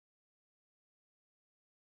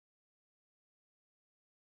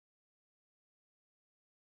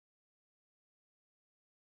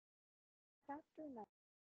Chapter 9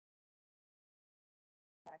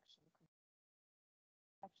 Infection,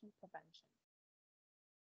 Infection Prevention.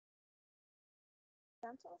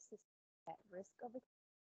 Dental system at risk of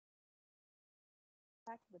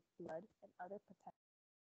contact with blood and other potential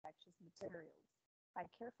infectious materials.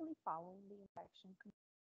 By carefully following the infection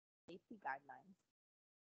control safety guidelines,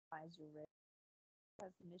 minimize your risk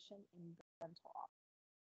of transmission in the dental office.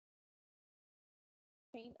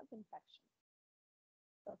 Chain of infection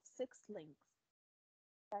of six links: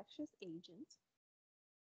 infectious agent,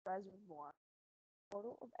 reservoir,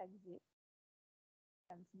 portal of exit,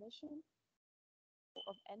 transmission,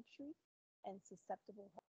 portal of entry, and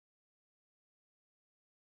susceptible host.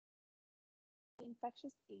 The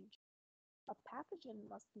infectious agent. A pathogen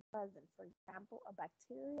must be present, for example, a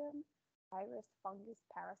bacterium, virus, fungus,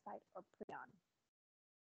 parasite, or prion.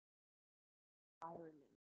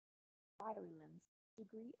 Virulence. Virulence.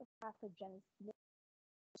 Degree of pathogenicity,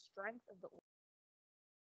 strength of the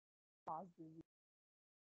cause disease.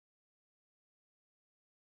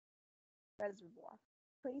 Reservoir.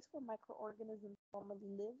 Place where microorganisms normally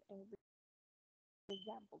live and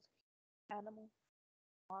examples: animal,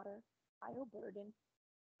 water, bioburden,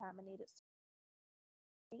 contaminated soil.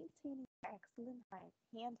 Maintaining excellent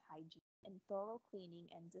hand hygiene and thorough cleaning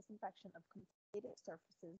and disinfection of contaminated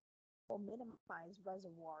surfaces will minimize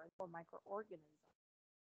reservoirs for microorganisms.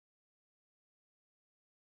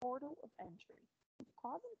 Portal of entry. To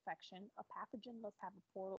cause infection, a pathogen must have a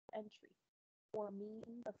portal of entry, or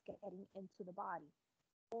means of getting into the body.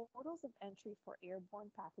 Portals of entry for airborne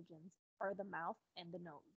pathogens are the mouth and the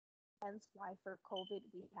nose. Hence why for COVID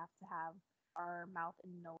we have to have our mouth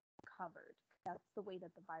and nose covered. That's the way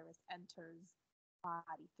that the virus enters the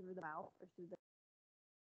body, through the mouth or through the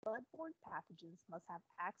bloodborne pathogens must have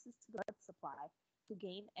access to the blood supply to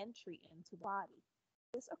gain entry into the body.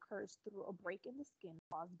 This occurs through a break in the skin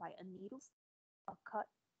caused by a needle, a cut,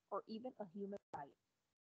 or even a human bite.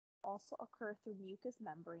 Also occur through mucous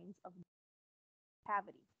membranes of the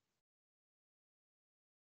cavity.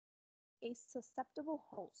 A susceptible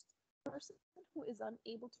host. A person who is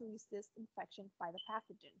unable to resist infection by the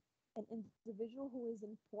pathogen. An individual who is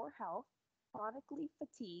in poor health, chronically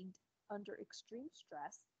fatigued, under extreme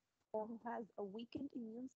stress, or who has a weakened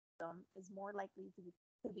immune system is more likely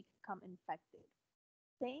to become infected.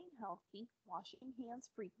 Staying healthy, washing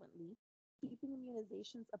hands frequently, keeping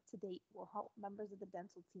immunizations up to date will help members of the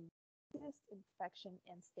dental team resist infection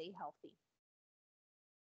and stay healthy.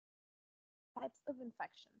 Types of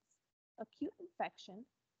infections. Acute infection.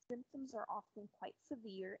 Symptoms are often quite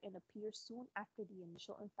severe and appear soon after the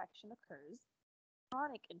initial infection occurs.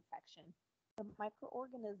 Chronic infection. The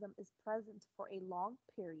microorganism is present for a long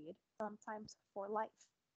period, sometimes for life.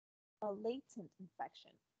 A latent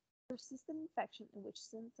infection. Persistent infection in which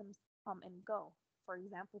symptoms come and go. For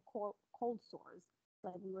example, cold sores,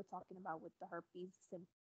 like we were talking about with the herpes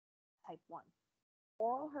type 1.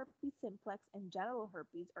 Oral herpes simplex and genital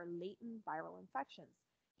herpes are latent viral infections,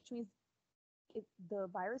 which means the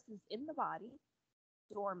virus is in the body,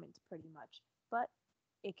 dormant pretty much, but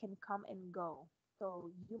it can come and go.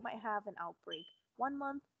 So you might have an outbreak 1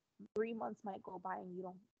 month, 3 months might go by and you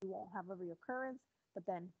won't have a reoccurrence, but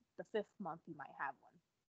then the fifth month you might have one.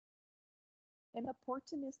 An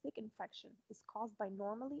opportunistic infection is caused by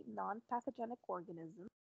normally non-pathogenic organisms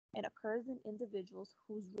and occurs in individuals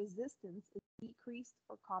whose resistance is decreased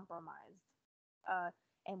or compromised. Uh,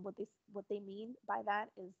 and what they mean by that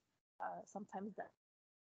is sometimes the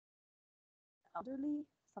elderly,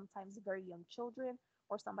 sometimes very young children,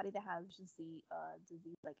 or somebody that has the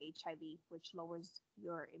disease like HIV, which lowers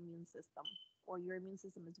your immune system, or your immune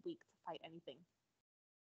system is weak to fight anything.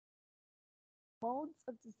 Modes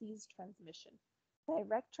of disease transmission.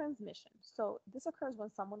 Direct transmission. So this occurs when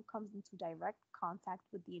someone comes into direct contact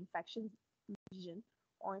with the infection lesion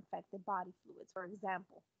or infected body fluids. For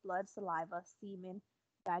example, blood, saliva, semen,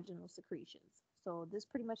 vaginal secretions. So this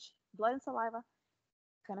pretty much blood and saliva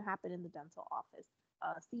can happen in the dental office.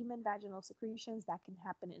 Semen, vaginal secretions that can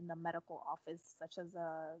happen in the medical office, such as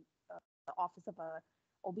the office of a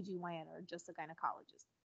OBGYN or just a gynecologist.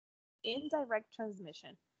 Indirect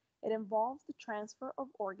transmission. It involves the transfer of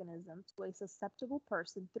organisms to a susceptible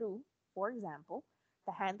person through, for example,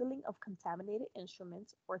 the handling of contaminated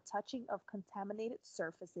instruments or touching of contaminated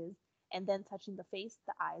surfaces and then touching the face,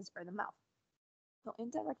 the eyes, or the mouth. So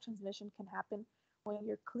indirect transmission can happen when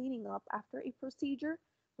you're cleaning up after a procedure,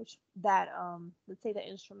 which that let's say the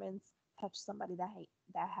instruments touch somebody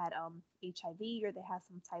that had HIV, or they had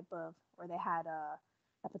some type of, or they had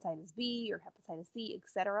hepatitis B or hepatitis C,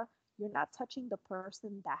 etc. You're not touching the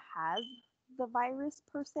person that has the virus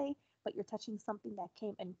per se, but you're touching something that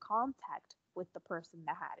came in contact with the person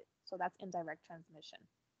that had it. So that's indirect transmission.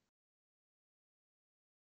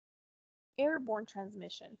 Airborne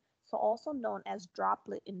transmission, so also known as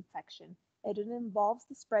droplet infection. It involves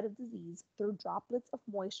the spread of disease through droplets of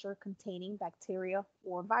moisture containing bacteria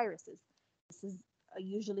or viruses. This is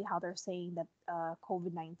usually how they're saying that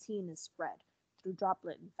COVID-19 is spread through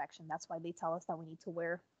droplet infection. That's why they tell us that we need to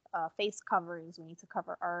wear face coverings, we need to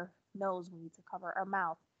cover our nose, we need to cover our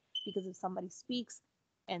mouth. Because if somebody speaks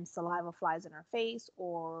and saliva flies in our face,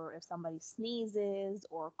 or if somebody sneezes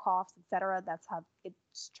or coughs, etc., that's how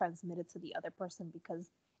it's transmitted to the other person because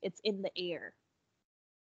it's in the air.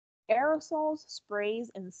 Aerosols,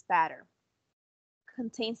 sprays, and spatter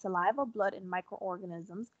contain saliva, blood, and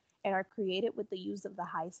microorganisms and are created with the use of the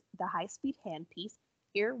high-speed handpiece,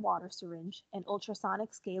 ear water syringe, and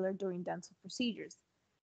ultrasonic scaler during dental procedures.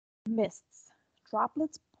 Mists,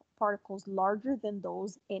 droplets, particles larger than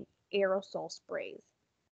those in aerosol sprays.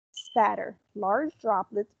 Spatter, large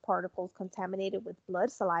droplets, particles contaminated with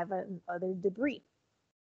blood, saliva, and other debris.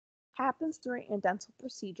 Happens during a dental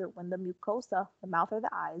procedure when the mucosa, the mouth or the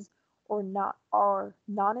eyes, or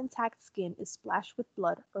non-intact skin is splashed with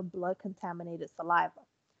blood or blood-contaminated saliva.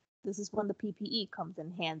 This is when the PPE comes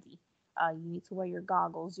in handy. You need to wear your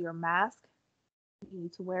goggles, your mask. You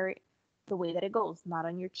need to wear it the way that it goes, not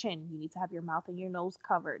on your chin. You need to have your mouth and your nose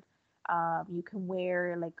covered. You can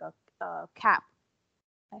wear like a cap,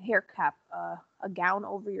 a hair cap, a gown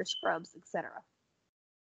over your scrubs, etc.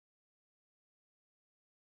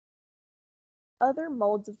 Other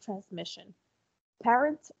modes of transmission.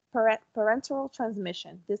 Parenteral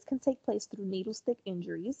transmission. This can take place through needle stick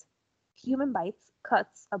injuries, human bites,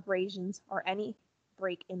 cuts, abrasions, or any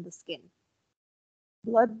break in the skin.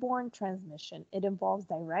 Bloodborne transmission. It involves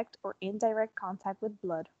direct or indirect contact with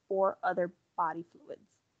blood or other body fluids.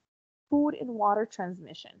 Food and water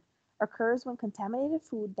transmission occurs when contaminated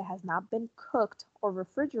food that has not been cooked or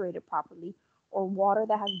refrigerated properly, or water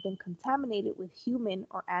that has been contaminated with human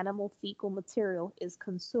or animal fecal material is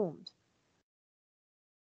consumed.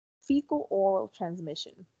 Fecal oral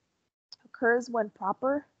transmission occurs when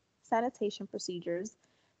proper sanitation procedures,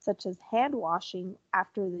 such as hand washing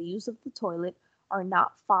after the use of the toilet, are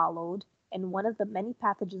not followed, and one of the many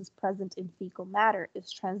pathogens present in fecal matter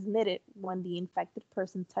is transmitted when the infected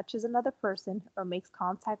person touches another person or makes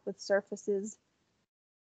contact with surfaces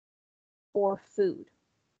or food.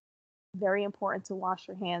 Very important to wash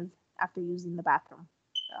your hands after using the bathroom.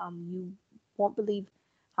 You won't believe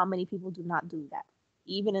how many people do not do that,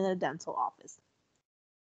 even in a dental office.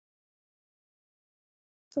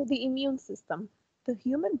 So the immune system. The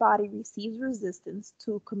human body receives resistance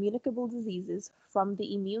to communicable diseases from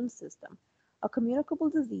the immune system. A communicable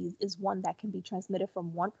disease is one that can be transmitted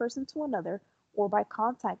from one person to another or by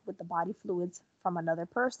contact with the body fluids from another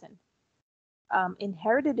person.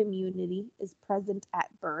 Inherited immunity is present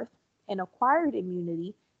at birth, and acquired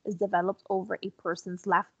immunity is developed over a person's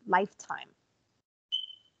lifetime.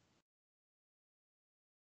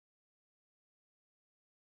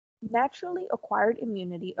 Naturally acquired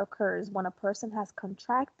immunity occurs when a person has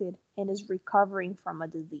contracted and is recovering from a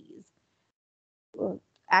disease.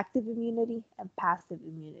 Active immunity and passive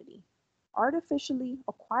immunity. Artificially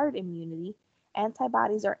acquired immunity,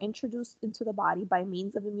 antibodies are introduced into the body by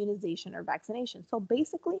means of immunization or vaccination. So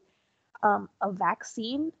basically, a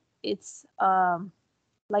vaccine, it's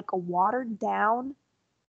like a watered down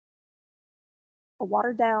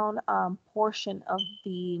portion of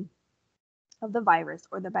the virus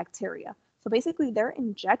or the bacteria. So basically, they're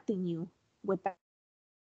injecting you with that,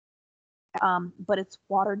 but it's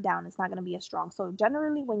watered down. It's not going to be as strong. So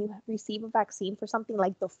generally, when you receive a vaccine for something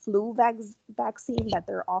like the flu vaccine that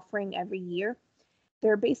they're offering every year,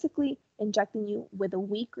 they're basically injecting you with a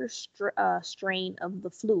weaker strain of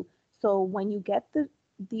the flu. So when you get the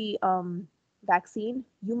vaccine,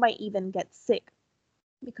 you might even get sick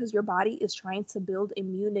because your body is trying to build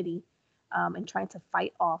immunity and trying to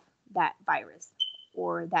fight off that virus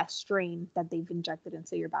or that strain that they've injected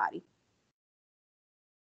into your body.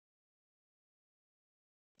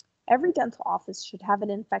 Every dental office should have an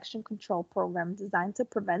infection control program designed to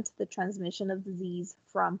prevent the transmission of disease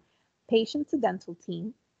from patient to dental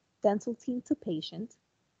team to patient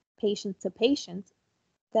to patient,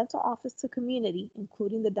 dental office to community,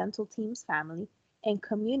 including the dental team's family, and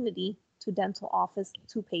community to dental office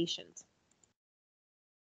to patient.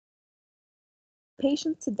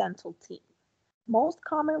 Patient to dental team. Most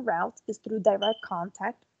common route is through direct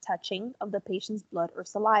contact, touching of the patient's blood or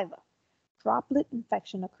saliva. Droplet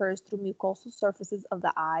infection occurs through mucosal surfaces of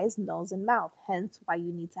the eyes, nose, and mouth, hence why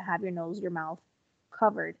you need to have your nose, your mouth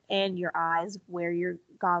covered, and your eyes, wear your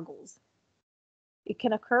goggles. It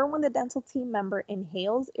can occur when the dental team member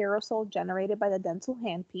inhales aerosol generated by the dental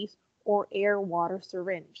handpiece or air-water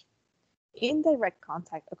syringe. Indirect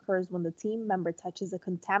contact occurs when the team member touches a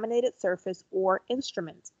contaminated surface or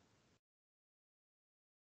instrument.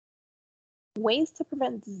 Ways to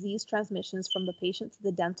prevent disease transmissions from the patient to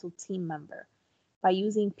the dental team member by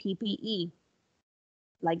using PPE,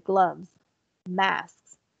 like gloves,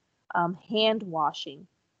 masks, hand washing,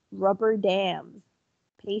 rubber dams,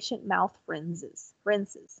 patient mouth rinses.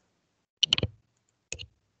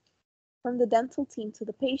 From the dental team to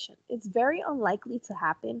the patient. It's very unlikely to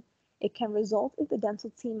happen. It can result if the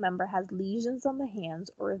dental team member has lesions on the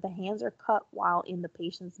hands or if the hands are cut while in the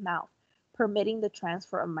patient's mouth, permitting the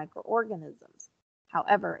transfer of microorganisms.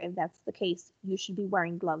 However, if that's the case, you should be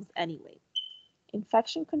wearing gloves anyway.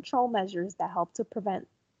 Infection control measures that help to prevent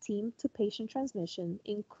team-to-patient transmission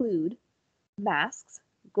include masks,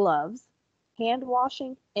 gloves, hand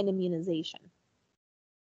washing, and immunization.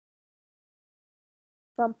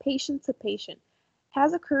 From patient to patient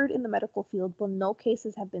has occurred in the medical field, but no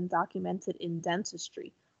cases have been documented in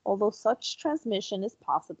dentistry. Although such transmission is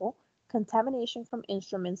possible, contamination from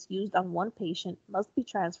instruments used on one patient must be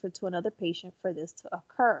transferred to another patient for this to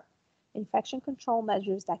occur. Infection control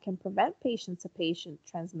measures that can prevent patient-to-patient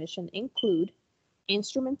transmission include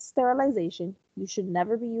instrument sterilization. You should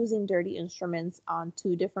never be using dirty instruments on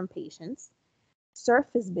two different patients.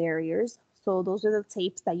 Surface barriers. So those are the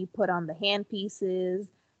tapes that you put on the handpieces,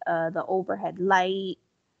 the overhead light,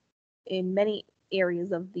 in many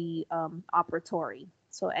areas of the operatory.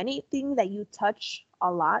 So anything that you touch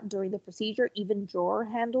a lot during the procedure, even drawer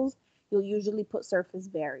handles, you'll usually put surface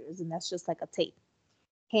barriers, and that's just like a tape.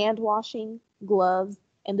 Hand washing, gloves,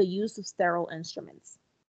 and the use of sterile instruments.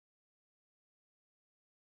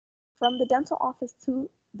 From the dental office to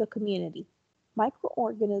the community.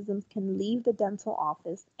 Microorganisms can leave the dental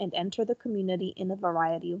office and enter the community in a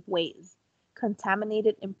variety of ways.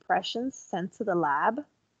 Contaminated impressions sent to the lab.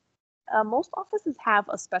 Most offices have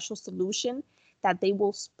a special solution that they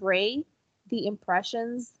will spray the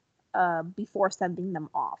impressions before sending them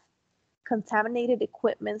off. Contaminated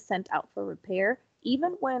equipment sent out for repair.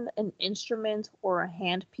 Even when an instrument or a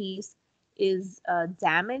handpiece is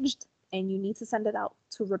damaged and you need to send it out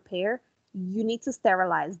to repair, you need to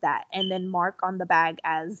sterilize that and then mark on the bag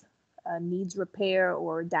as needs repair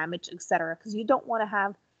or damage, etc. Because you don't want to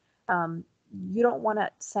have you don't want to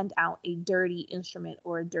send out a dirty instrument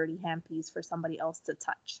or a dirty handpiece for somebody else to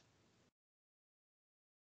touch.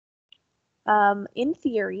 In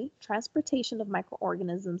theory, transportation of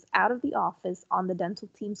microorganisms out of the office on the dental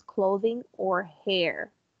team's clothing or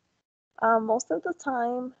hair. Most of the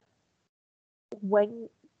time, when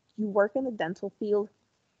you work in the dental field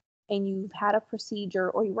and you've had a procedure,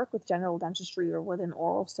 or you work with general dentistry or with an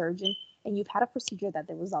oral surgeon, and you've had a procedure that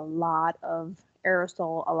there was a lot of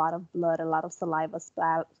aerosol, a lot of blood, a lot of saliva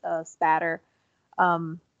spatter,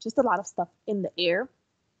 just a lot of stuff in the air,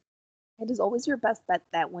 it is always your best bet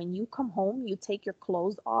that when you come home, you take your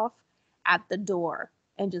clothes off at the door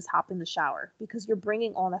and just hop in the shower, because you're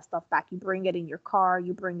bringing all that stuff back. You bring it in your car,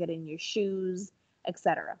 you bring it in your shoes,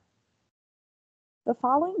 etc. The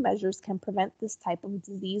following measures can prevent this type of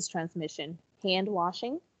disease transmission: hand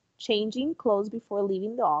washing, changing clothes before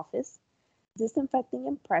leaving the office, disinfecting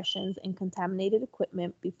impressions and contaminated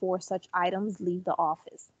equipment before such items leave the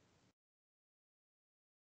office.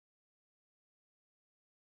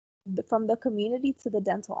 From the community to the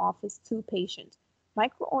dental office to patient.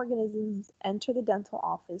 Microorganisms enter the dental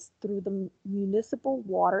office through the municipal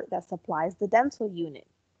water that supplies the dental unit.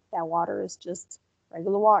 That water is just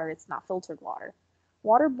regular water, it's not filtered water.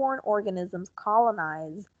 Waterborne organisms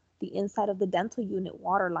colonize the inside of the dental unit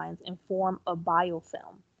water lines and form a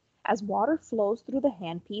biofilm. As water flows through the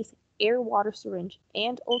handpiece, air-water syringe,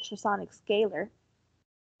 and ultrasonic scaler,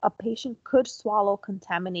 a patient could swallow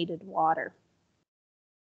contaminated water.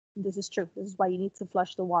 This is true. This is why you need to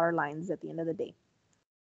flush the water lines at the end of the day.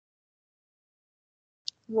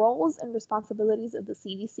 Roles and responsibilities of the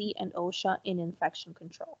CDC and OSHA in infection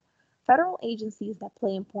control. Federal agencies that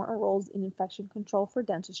play important roles in infection control for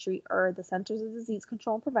dentistry are the Centers of Disease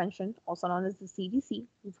Control and Prevention, also known as the CDC.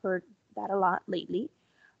 We've heard that a lot lately.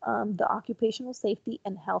 The Occupational Safety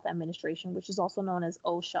and Health Administration, which is also known as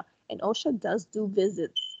OSHA. And OSHA does do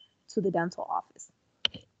visits to the dental office.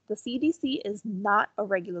 The CDC is not a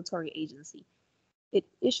regulatory agency. It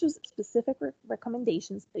issues specific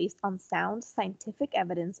recommendations based on sound scientific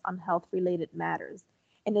evidence on health-related matters,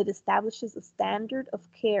 and it establishes a standard of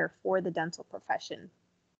care for the dental profession.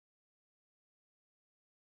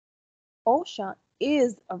 OSHA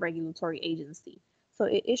is a regulatory agency, so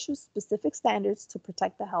it issues specific standards to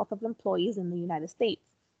protect the health of employees in the United States.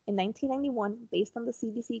 In 1991, based on the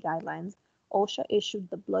CDC guidelines, OSHA issued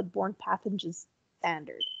the Bloodborne Pathogens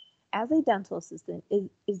Standard. As a dental assistant, it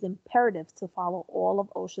is imperative to follow all of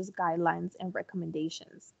OSHA's guidelines and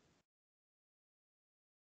recommendations.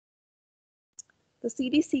 The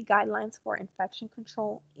CDC guidelines for infection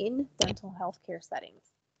control in dental healthcare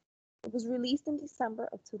settings. It was released in December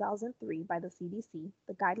of 2003 by the CDC.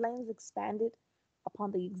 The guidelines expanded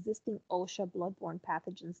upon the existing OSHA bloodborne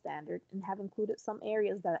pathogen standard and have included some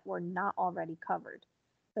areas that were not already covered.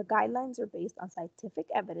 The guidelines are based on scientific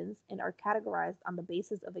evidence and are categorized on the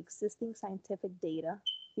basis of existing scientific data,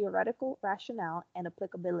 theoretical rationale, and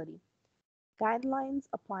applicability. Guidelines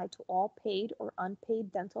apply to all paid or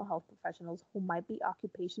unpaid dental health professionals who might be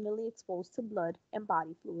occupationally exposed to blood and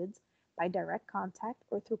body fluids by direct contact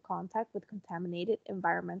or through contact with contaminated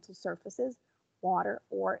environmental surfaces, water,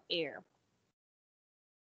 or air.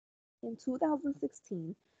 In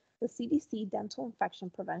 2016, the CDC Dental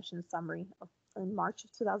Infection Prevention Summary in March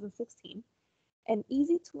of 2016, an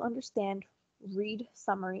easy to understand read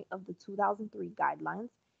summary of the 2003 guidelines.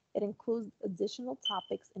 It includes additional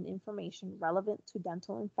topics and information relevant to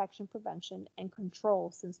dental infection prevention and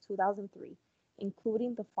control since 2003,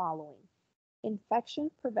 including the following: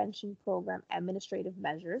 Infection Prevention Program Administrative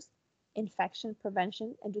Measures, Infection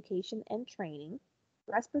Prevention Education and Training,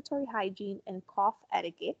 Respiratory Hygiene and Cough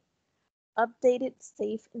Etiquette, Updated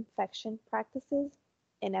Safe Infection Practices,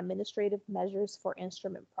 and Administrative Measures for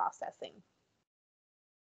Instrument Processing.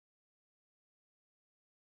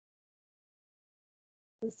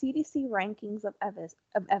 The CDC rankings of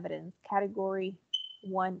evidence, Category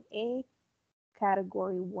 1A,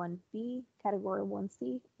 Category 1B, Category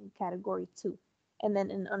 1C, and Category 2, and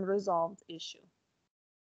then an unresolved issue.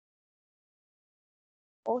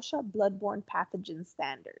 OSHA Bloodborne Pathogen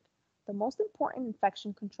Standard, the most important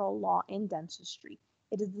infection control law in dentistry.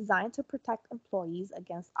 It is designed to protect employees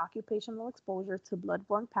against occupational exposure to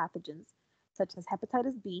bloodborne pathogens such as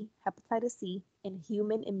hepatitis B, hepatitis C, and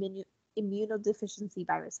human immunodeficiency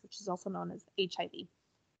virus, which is also known as HIV.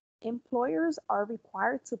 Employers are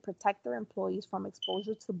required to protect their employees from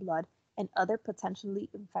exposure to blood and other potentially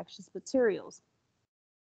infectious materials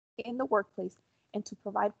in the workplace and to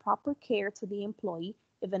provide proper care to the employee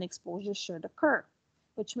if an exposure should occur,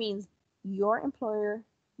 which means your employer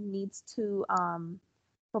needs to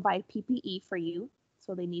provide PPE for you.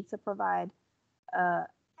 So they need to provide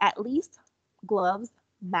at least gloves,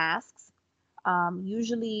 masks,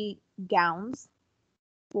 usually gowns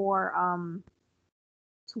for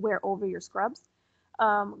to wear over your scrubs.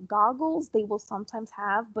 Goggles they will sometimes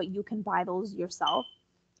have, but you can buy those yourself.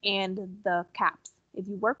 And the caps. If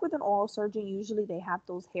you work with an oral surgeon, usually they have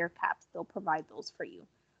those hair caps. They'll provide those for you.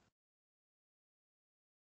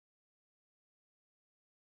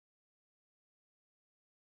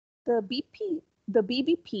 The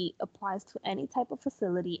BBP applies to any type of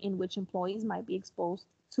facility in which employees might be exposed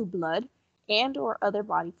to blood and or other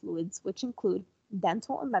body fluids, which include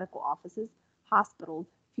dental and medical offices, hospitals,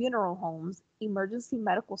 funeral homes, emergency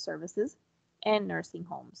medical services, and nursing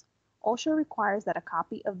homes. OSHA requires that a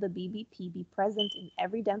copy of the BBP be present in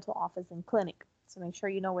every dental office and clinic, so make sure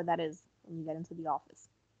you know where that is when you get into the office.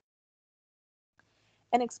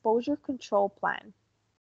 An exposure control plan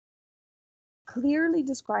clearly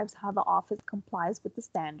describes how the office complies with the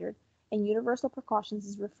standard, and universal precautions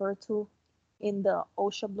is referred to in the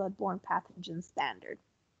OSHA bloodborne pathogen standard.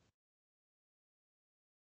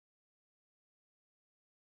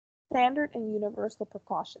 Standard and universal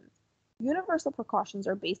precautions. Universal precautions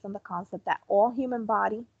are based on the concept that all human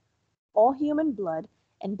blood,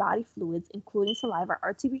 and body fluids, including saliva,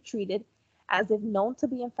 are to be treated as if known to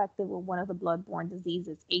be infected with one of the bloodborne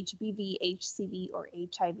diseases, HBV, HCV, or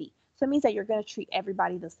HIV. So it means that you're going to treat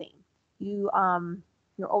everybody the same. You're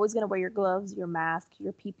always going to wear your gloves, your mask,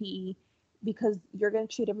 your PPE, because you're going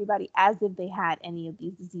to treat everybody as if they had any of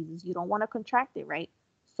these diseases. You don't want to contract it, right?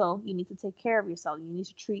 So you need to take care of yourself. You need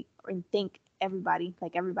to treat and think everybody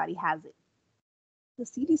like everybody has it. The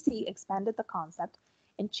CDC expanded the concept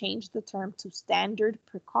and changed the term to standard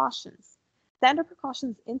precautions. Standard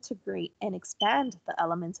precautions integrate and expand the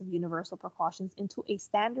elements of universal precautions into a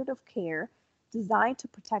standard of care designed to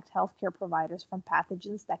protect healthcare providers from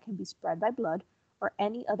pathogens that can be spread by blood or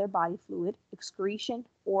any other body fluid, excretion,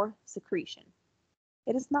 or secretion.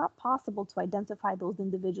 It is not possible to identify those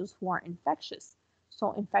individuals who are infectious,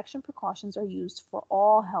 so infection precautions are used for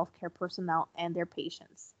all healthcare personnel and their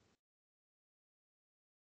patients.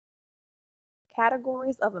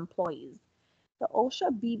 Categories of employees. The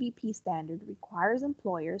OSHA BBP standard requires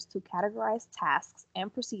employers to categorize tasks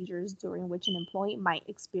and procedures during which an employee might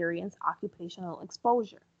experience occupational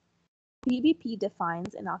exposure. BBP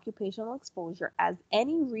defines an occupational exposure as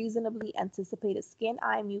any reasonably anticipated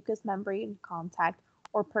skin-eye mucous membrane contact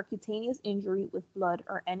or percutaneous injury with blood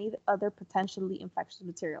or any other potentially infectious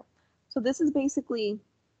material. So this is basically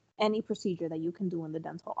any procedure that you can do in the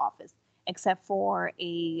dental office, except for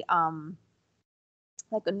a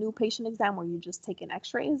like a new patient exam where you just take an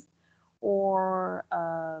X-rays, or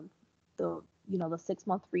the the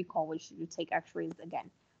 6-month recall, which you take X-rays again.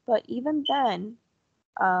 But even then,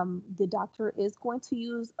 the doctor is going to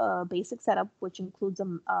use a basic setup, which includes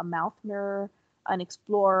a mouth mirror, an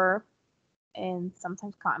explorer, and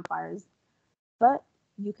sometimes cotton pliers. But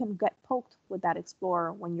you can get poked with that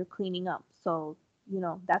explorer when you're cleaning up. So,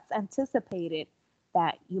 that's anticipated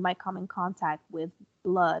that you might come in contact with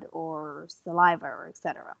blood or saliva or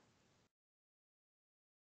etc.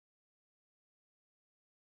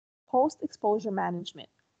 Post-exposure management.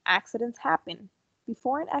 Accidents happen.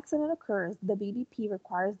 Before an accident occurs, the BBP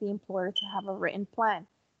requires the employer to have a written plan.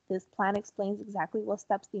 This plan explains exactly what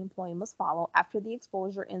steps the employee must follow after the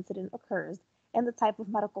exposure incident occurs and the type of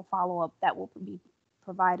medical follow-up that will be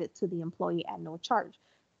provided to the employee at no charge.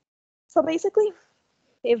 So basically,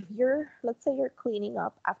 if let's say you're cleaning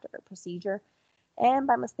up after a procedure and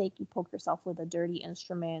by mistake you poke yourself with a dirty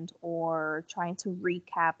instrument or trying to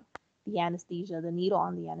recap the anesthesia, the needle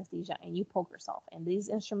on the anesthesia, and you poke yourself, and these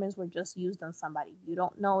instruments were just used on somebody, you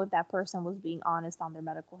don't know if that person was being honest on their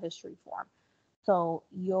medical history form. So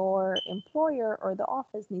your employer or the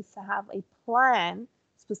office needs to have a plan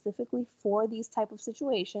specifically for these type of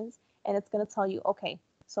situations, and it's going to tell you, okay,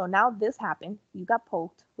 so now this happened, you got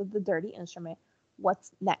poked with the dirty instrument,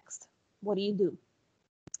 what's next? What do you do?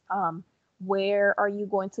 Where are you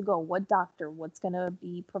going to go? What doctor? What's going to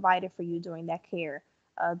be provided for you during that care?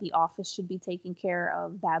 The office should be taking care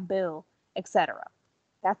of that bill, etc.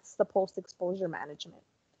 That's the post-exposure management.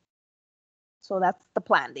 So that's the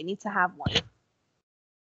plan. They need to have one.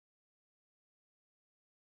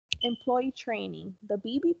 Employee training. The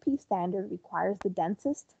BBP standard requires the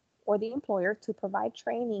dentist or the employer to provide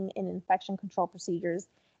training in infection control procedures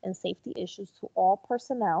and safety issues to all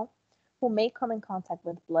personnel who may come in contact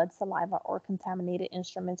with blood, saliva, or contaminated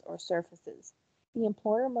instruments or surfaces. The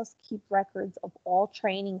employer must keep records of all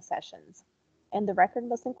training sessions, and the record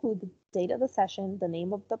must include the date of the session, the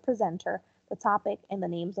name of the presenter, the topic, and the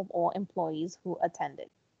names of all employees who attended.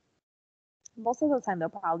 Most of the time, they'll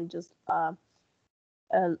probably just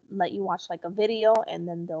let you watch like a video, and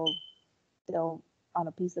then they'll on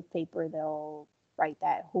a piece of paper they'll write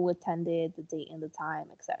that who attended, the date and the time,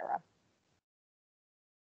 etc.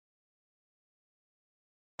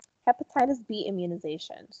 Hepatitis B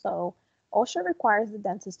immunization. So OSHA requires the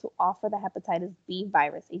dentist to offer the hepatitis B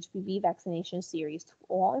virus HBV vaccination series to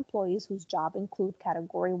all employees whose job include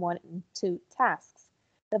category 1 and 2 tasks.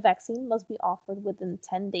 The vaccine must be offered within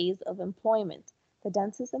 10 days of employment. The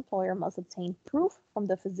dentist employer must obtain proof from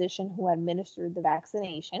the physician who administered the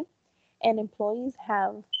vaccination, and employees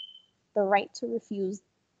have the right to refuse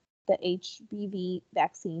the HBV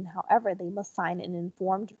vaccine. However, they must sign an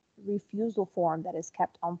informed refusal form that is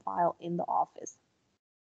kept on file in the office.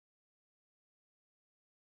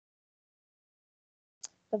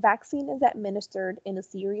 The vaccine is administered in a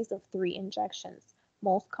series of 3 injections.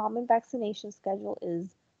 Most common vaccination schedule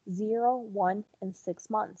is 0, 1, and 6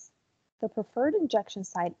 months. The preferred injection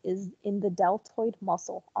site is in the deltoid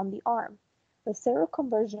muscle on the arm. The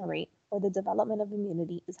seroconversion rate, or the development of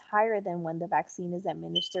immunity, is higher than when the vaccine is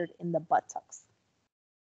administered in the buttocks.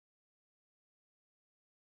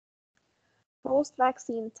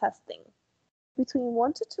 Post-vaccine testing. Between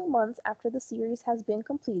 1 to 2 months after the series has been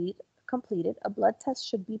completed, a blood test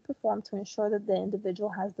should be performed to ensure that the individual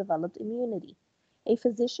has developed immunity. A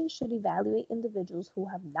physician should evaluate individuals who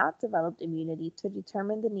have not developed immunity to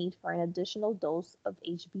determine the need for an additional dose of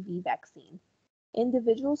HBV vaccine.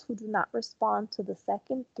 Individuals who do not respond to the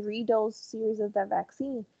second 3-dose series of the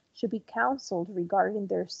vaccine should be counseled regarding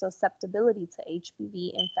their susceptibility to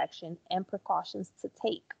HBV infection and precautions to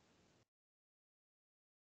take.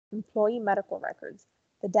 Employee medical records.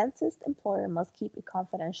 The dentist employer must keep a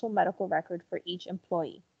confidential medical record for each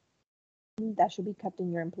employee. That should be kept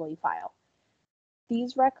in your employee file.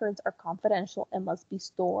 These records are confidential and must be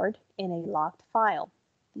stored in a locked file.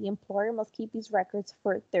 The employer must keep these records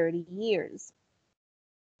for 30 years.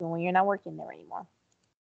 When you're not working there anymore.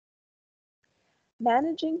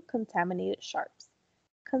 Managing contaminated sharps.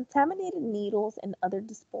 Contaminated needles and other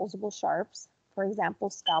disposable sharps, for example,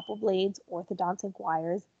 scalpel blades, orthodontic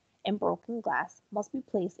wires, and broken glass, must be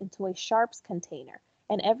placed into a sharps container.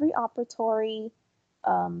 And every operatory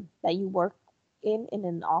that you work in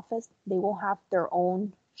an office, they will have their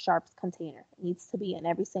own sharps container. It needs to be in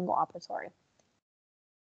every single operatory.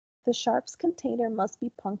 The sharps container must be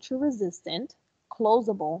puncture resistant,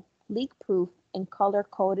 closable, leak-proof, and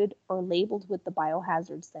color-coded or labeled with the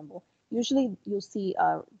biohazard symbol. Usually you'll see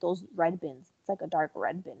those red bins. It's like a dark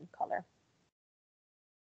red bin color.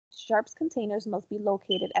 Sharps containers must be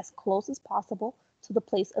located as close as possible to the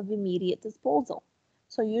place of immediate disposal.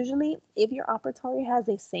 So usually if your operatory has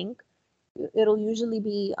a sink, it'll usually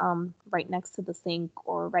be right next to the sink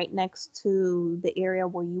or right next to the area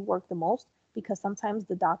where you work the most, because sometimes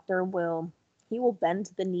the doctor will bend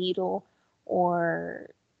the needle, or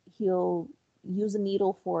he'll use a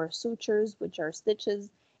needle for sutures, which are stitches,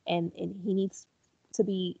 and he needs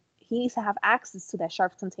to have access to that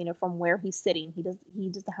sharps container from where he's sitting. He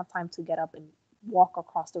doesn't have time to get up and walk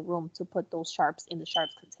across the room to put those sharps in the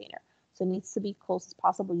sharps container. So it needs to be close as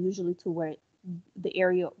possible, usually to where the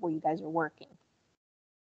area where you guys are working.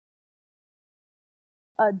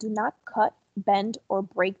 Do not cut, bend, or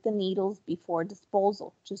break the needles before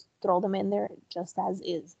disposal. Just throw them in there just as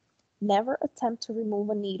is. Never attempt to remove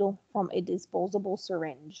a needle from a disposable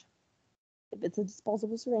syringe. If it's a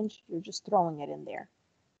disposable syringe, you're just throwing it in there.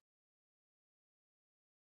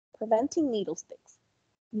 Preventing needle sticks.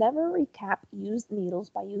 Never recap used needles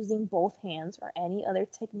by using both hands or any other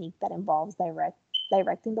technique that involves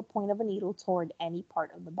directing the point of a needle toward any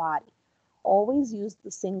part of the body. Always use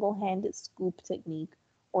the single-handed scoop technique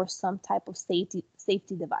or some type of safety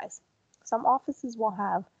device. Some offices will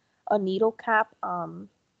have a needle cap.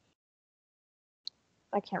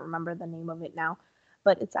 I can't remember the name of it now,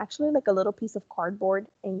 but it's actually like a little piece of cardboard,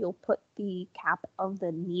 and you'll put the cap of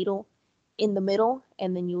the needle in the middle,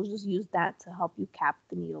 and then you'll just use that to help you cap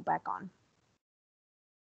the needle back on.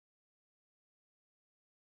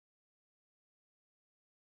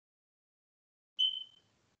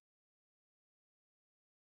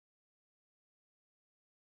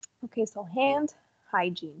 Okay, so hand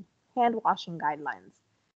hygiene, hand washing guidelines.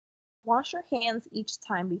 Wash your hands each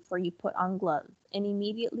time before you put on gloves and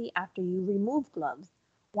immediately after you remove gloves.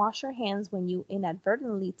 Wash your hands when you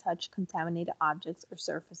inadvertently touch contaminated objects or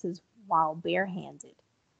surfaces while barehanded.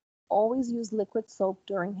 Always use liquid soap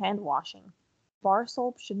during hand washing. Bar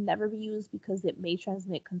soap should never be used because it may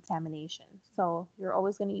transmit contamination. So you're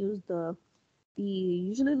always going to use the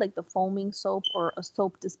usually like the foaming soap or a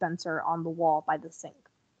soap dispenser on the wall by the sink.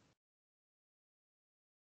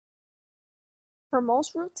 For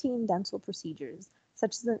most routine dental procedures,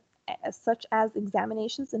 such as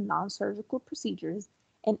examinations and non-surgical procedures,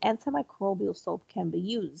 an antimicrobial soap can be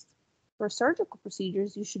used. For surgical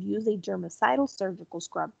procedures, you should use a germicidal surgical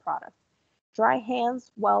scrub product. Dry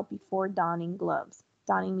hands well before donning gloves.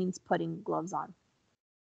 Donning means putting gloves on.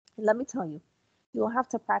 And let me tell you, you'll have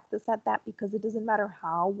to practice at that, because it doesn't matter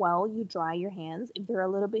how well you dry your hands. If they're a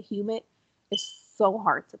little bit humid, it's so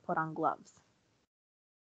hard to put on gloves.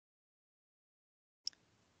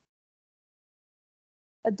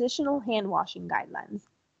 Additional hand washing guidelines.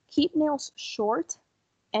 Keep nails short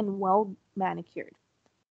and well manicured.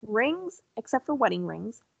 Rings, except for wedding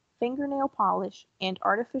rings, fingernail polish, and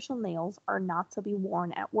artificial nails are not to be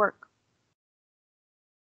worn at work.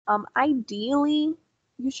 Ideally,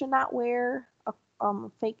 you should not wear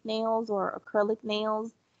fake nails or acrylic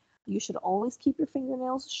nails. You should always keep your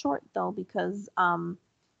fingernails short, though, because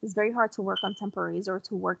it's very hard to work on temporaries or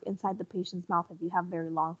to work inside the patient's mouth if you have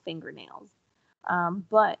very long fingernails.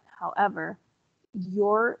 But, however,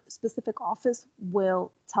 your specific office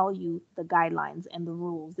will tell you the guidelines and the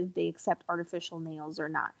rules if they accept artificial nails or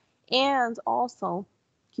not. And also,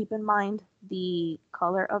 keep in mind the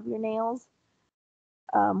color of your nails.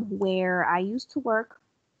 Where I used to work,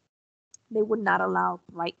 they would not allow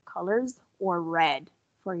bright colors or red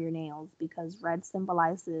for your nails, because red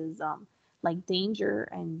symbolizes like danger,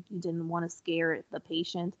 and you didn't want to scare the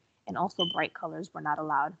patient. And also bright colors were not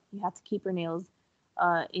allowed. You had to keep your nails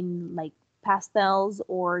in like pastels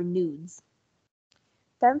or nudes.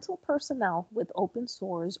 Dental personnel with open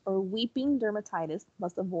sores or weeping dermatitis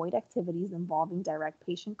must avoid activities involving direct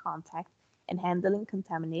patient contact and handling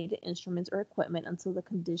contaminated instruments or equipment until the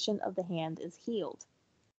condition of the hand is healed.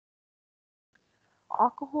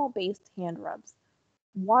 Alcohol-based hand rubs.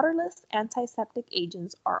 Waterless antiseptic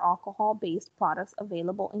agents are alcohol-based products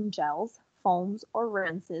available in gels, foams, or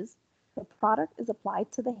rinses. The product is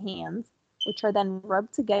applied to the hands, which are then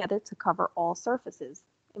rubbed together to cover all surfaces.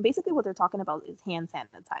 And basically what they're talking about is hand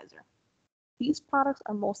sanitizer. These products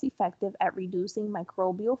are most effective at reducing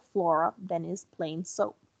microbial flora than is plain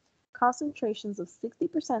soap. Concentrations of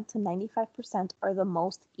 60% to 95% are the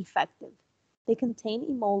most effective. They contain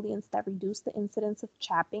emollients that reduce the incidence of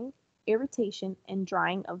chapping, irritation, and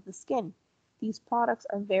drying of the skin. These products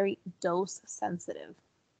are very dose sensitive.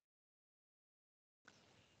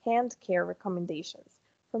 Hand care recommendations.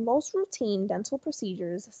 For most routine dental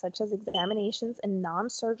procedures, such as examinations and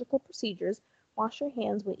non-surgical procedures, wash your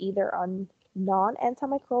hands with either a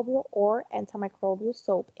non-antimicrobial or antimicrobial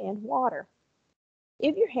soap and water.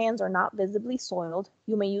 If your hands are not visibly soiled,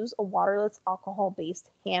 you may use a waterless alcohol-based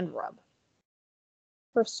hand rub.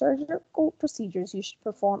 For surgical procedures, you should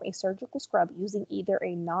perform a surgical scrub using either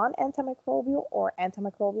a non-antimicrobial or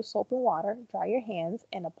antimicrobial soap and water, dry your hands,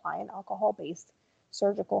 and apply an alcohol-based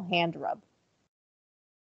surgical hand rub.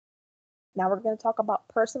 Now we're going to talk about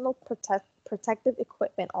personal protective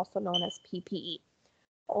equipment, also known as PPE.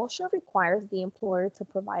 OSHA requires the employer to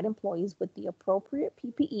provide employees with the appropriate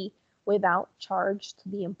PPE without charge to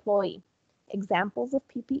the employee. Examples of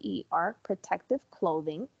PPE are protective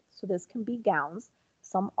clothing, so this can be gowns.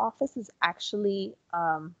 Some offices actually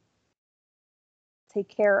take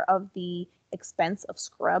care of the expense of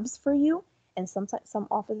scrubs for you, and sometimes some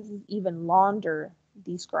offices even launder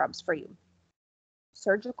these scrubs for you.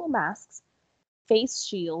 Surgical masks, face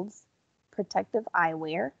shields, protective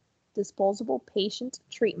eyewear, disposable patient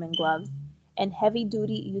treatment gloves, and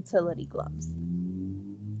heavy-duty utility gloves.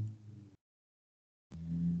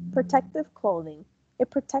 Protective clothing. It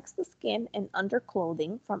protects the skin and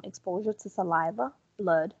underclothing from exposure to saliva,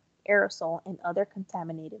 blood, aerosol, and other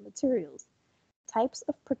contaminated materials. Types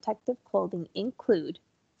of protective clothing include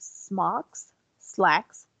smocks,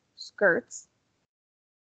 slacks, skirts,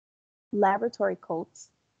 laboratory coats,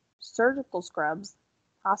 surgical scrubs,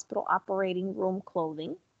 hospital operating room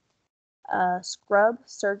clothing, scrub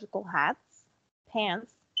surgical hats,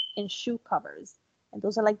 pants, and shoe covers. And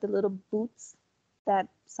those are like the little boots that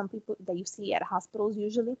you see at hospitals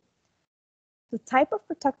usually. The type of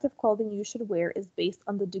protective clothing you should wear is based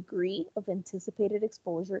on the degree of anticipated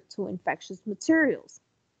exposure to infectious materials.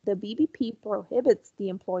 The BBP prohibits the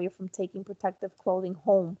employer from taking protective clothing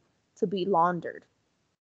home to be laundered.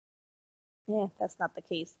 Yeah, that's not the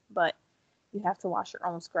case, but you have to wash your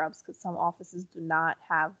own scrubs because some offices do not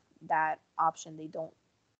have that option. They don't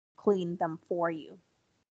clean them for you.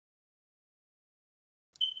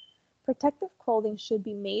 Protective clothing should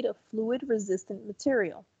be made of fluid-resistant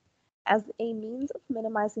material. As a means of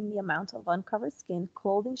minimizing the amount of uncovered skin,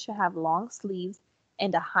 clothing should have long sleeves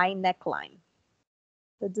and a high neckline.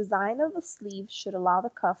 The design of the sleeve should allow the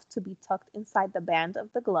cuff to be tucked inside the band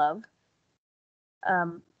of the glove.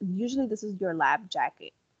 Usually this is your lab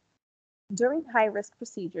jacket. During high-risk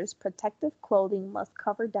procedures, protective clothing must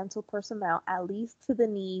cover dental personnel at least to the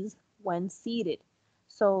knees when seated.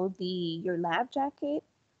 So your lab jacket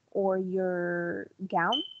or your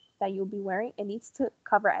gown that you'll be wearing, it needs to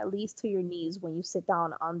cover at least to your knees when you sit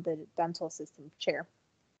down on the dental assistant chair.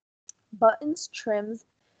 Buttons, trims,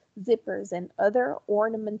 zippers, and other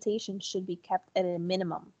ornamentation should be kept at a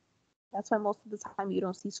minimum. That's why most of the time you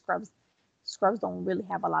don't see scrubs. Scrubs don't really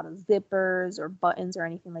have a lot of zippers or buttons or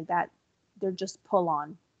anything like that. They're just pull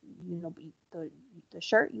on. The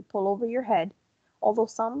shirt you pull over your head. Although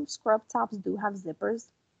some scrub tops do have zippers,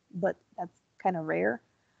 but that's kind of rare.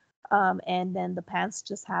 And then the pants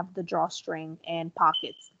just have the drawstring and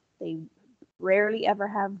pockets. They rarely ever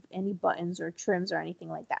have any buttons or trims or anything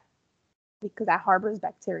like that because that harbors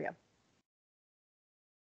bacteria.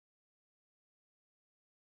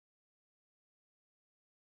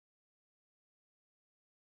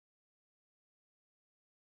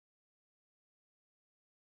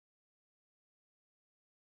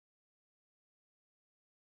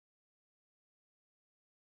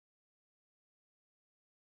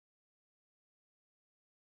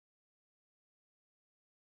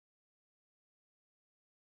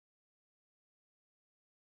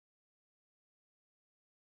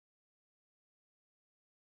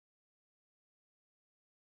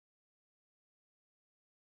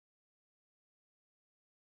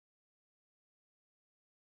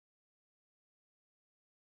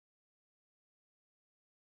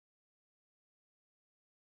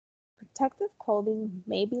 Protective clothing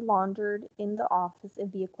may be laundered in the office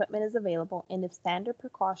if the equipment is available and if standard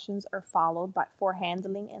precautions are followed for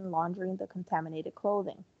handling and laundering the contaminated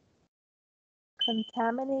clothing.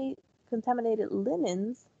 Contaminated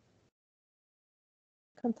linens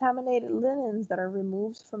that are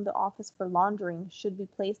removed from the office for laundering should be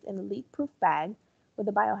placed in a leak-proof bag with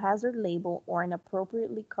a biohazard label or an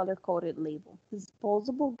appropriately color-coded label.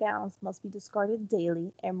 Disposable gowns must be discarded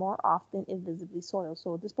daily and more often if visibly soiled.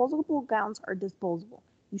 So disposable gowns are disposable.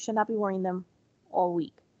 You should not be wearing them all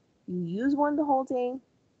week. You use one the whole day,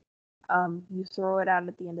 you throw it out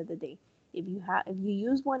at the end of the day. If you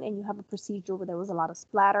use one and you have a procedure where there was a lot of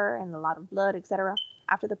splatter and a lot of blood, etc.,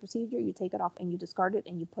 after the procedure, you take it off and you discard it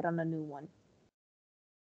and you put on a new one.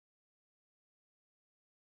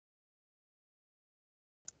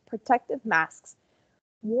 Protective masks.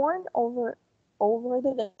 Worn over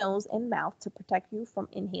the nose and mouth to protect you from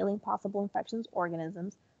inhaling possible infections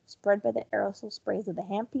organisms spread by the aerosol sprays of the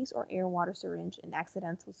handpiece or air water syringe and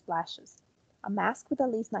accidental splashes. A mask with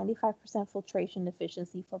at least 95% filtration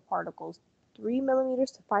efficiency for particles 3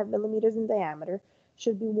 millimeters to 5 millimeters in diameter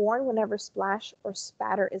should be worn whenever splash or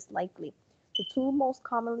spatter is likely. The two most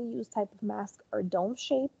commonly used type of masks are dome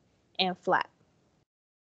shape and flat.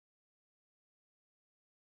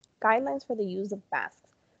 Guidelines for the use of masks.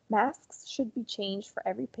 Masks should be changed for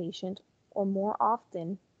every patient or more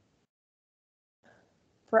often.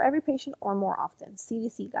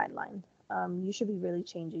 CDC guideline. You should be really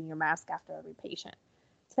changing your mask after every patient.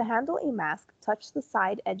 To handle a mask, touch the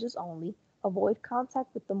side edges only. Avoid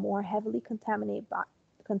contact with the more heavily contaminated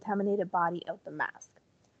body of the mask.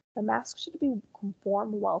 The mask should be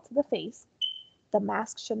conform well to the face. The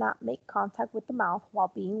mask should not make contact with the mouth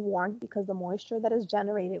while being worn because the moisture that is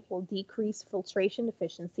generated will decrease filtration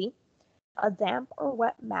efficiency. A damp or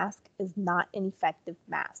wet mask is not an effective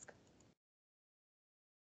mask.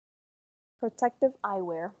 Protective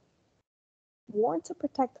eyewear. Worn to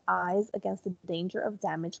protect eyes against the danger of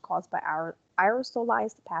damage caused by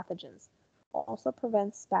aerosolized pathogens. Also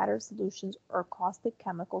prevents spatter solutions or caustic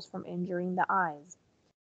chemicals from injuring the eyes.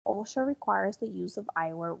 OSHA requires the use of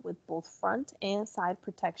eyewear with both front and side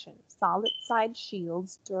protection, solid side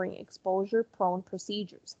shields during exposure-prone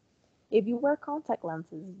procedures. If you wear contact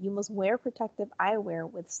lenses, you must wear protective eyewear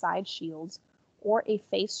with side shields or a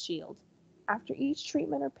face shield. After each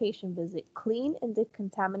treatment or patient visit, clean and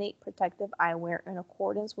decontaminate protective eyewear in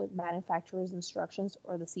accordance with manufacturer's instructions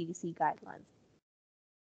or the CDC guidelines.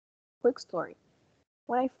 Quick story.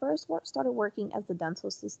 When I first started working as a dental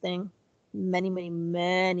assistant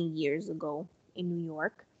many years ago in New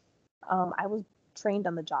York, I was trained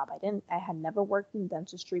on the job. I had never worked in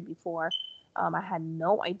dentistry before. I had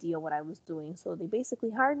no idea what I was doing. So they basically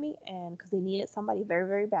hired me and because they needed somebody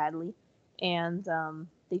very badly, and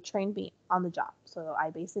they trained me on the job. So I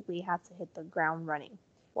basically had to hit the ground running.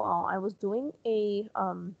 Well, I was doing a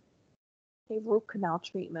root canal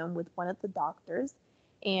treatment with one of the doctors,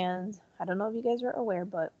 and I don't know if you guys are aware,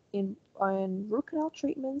 but in root canal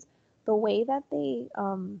treatments, the way that they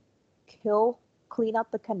clean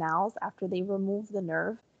up the canals after they remove the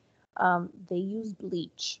nerve, they use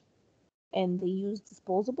bleach, and they use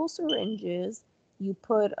disposable syringes. You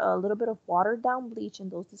put a little bit of watered down bleach in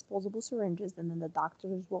those disposable syringes, and then the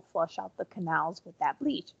doctors will flush out the canals with that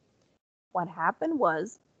bleach. What happened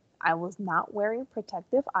was I was not wearing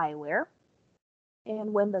protective eyewear,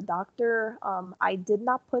 and when the doctor, I did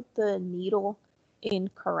not put the needle in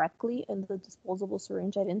correctly in the disposable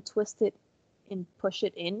syringe. I didn't twist it and push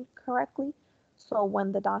it in correctly. So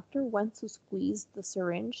when the doctor went to squeeze the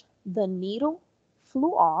syringe, the needle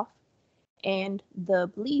flew off and the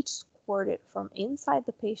bleach squirted from inside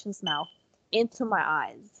the patient's mouth into my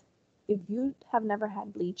eyes. If you have never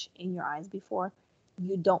had bleach in your eyes before,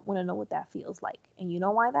 you don't want to know what that feels like. And you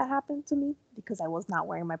know why that happened to me? Because I was not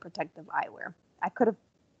wearing my protective eyewear. I could have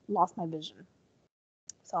lost my vision.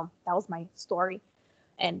 So that was my story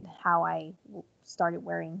and how I started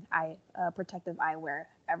wearing protective eyewear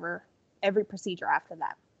every procedure after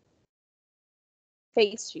that.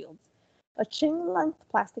 Face shields. A chin-length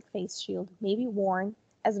plastic face shield may be worn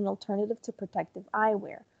as an alternative to protective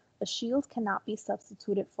eyewear. A shield cannot be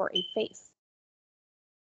substituted for a face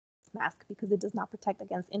mask because it does not protect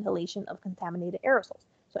against inhalation of contaminated aerosols.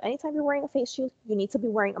 So anytime you're wearing a face shield, you need to be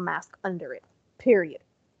wearing a mask under it, period.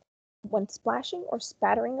 When splashing or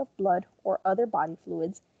spattering of blood or other body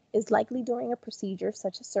fluids is likely during a procedure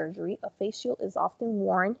such as surgery, a face shield is often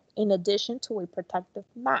worn in addition to a protective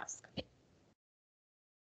mask.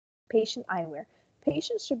 Patient eyewear.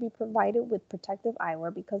 Patients should be provided with protective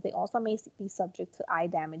eyewear because they also may be subject to eye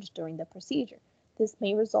damage during the procedure. This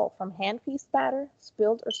may result from handpiece spatter,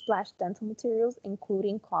 spilled or splashed dental materials,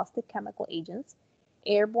 including caustic chemical agents,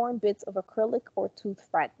 airborne bits of acrylic or tooth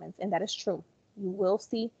fragments, and that is true. You will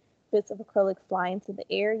see bits of acrylic fly into the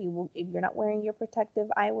air. If you're not wearing your protective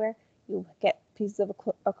eyewear, you'll get pieces of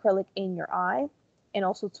acrylic in your eye, and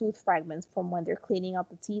also tooth fragments from when they're cleaning out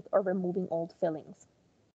the teeth or removing old fillings.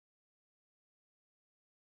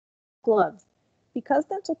 Gloves. Because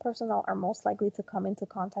dental personnel are most likely to come into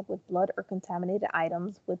contact with blood or contaminated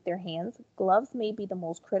items with their hands, gloves may be the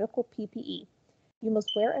most critical PPE. You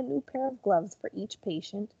must wear a new pair of gloves for each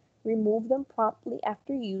patient, remove them promptly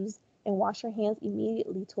after use, and wash your hands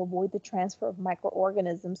immediately to avoid the transfer of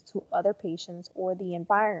microorganisms to other patients or the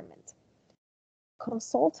environment.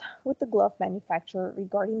 Consult with the glove manufacturer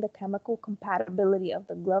regarding the chemical compatibility of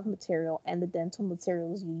the glove material and the dental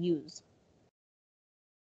materials you use.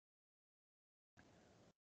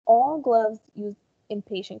 All gloves used in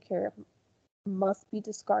patient care must be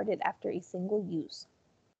discarded after a single use.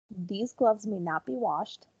 These gloves may not be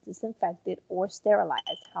washed, disinfected, or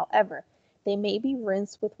sterilized. However, they may be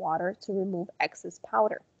rinsed with water to remove excess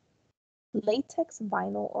powder. Latex,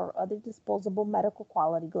 vinyl, or other disposable medical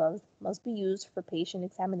quality gloves must be used for patient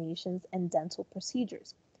examinations and dental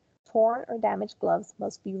procedures. Torn or damaged gloves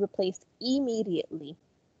must be replaced immediately.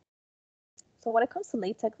 So when it comes to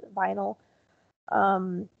latex, vinyl,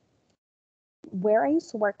 um, where I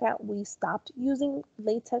used to work at, we stopped using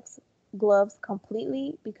latex gloves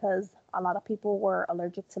completely because a lot of people were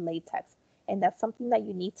allergic to latex. And that's something that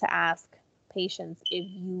you need to ask patients if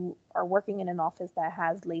you are working in an office that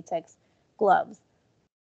has latex gloves.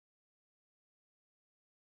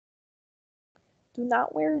 Do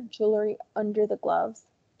not wear jewelry under the gloves.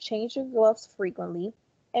 Change your gloves frequently.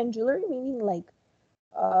 And jewelry meaning like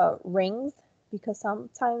rings, because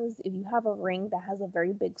sometimes if you have a ring that has a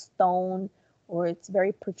very big stone or it's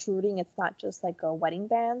very protruding, it's not just like a wedding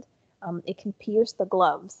band, it can pierce the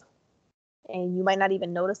gloves and you might not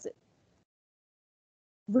even notice it.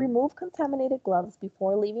 Remove contaminated gloves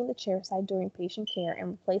before leaving the chairside during patient care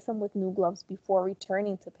and replace them with new gloves before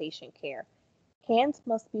returning to patient care. Hands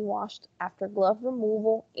must be washed after glove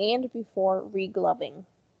removal and before regloving,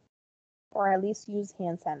 or at least use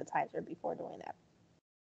hand sanitizer before doing that.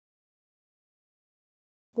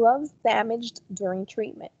 Gloves damaged during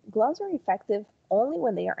treatment. Gloves are effective only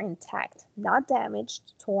when they are intact, not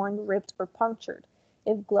damaged, torn, ripped, or punctured.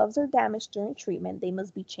 If gloves are damaged during treatment, they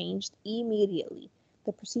must be changed immediately.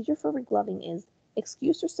 The procedure for regloving is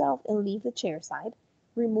excuse yourself and leave the chairside,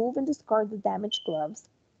 remove and discard the damaged gloves,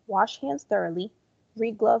 wash hands thoroughly,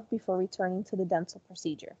 reglove before returning to the dental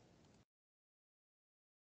procedure.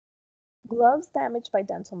 Gloves damaged by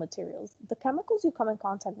dental materials. The chemicals you come in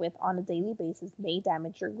contact with on a daily basis may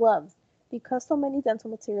damage your gloves. Because so many dental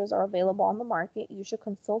materials are available on the market, you should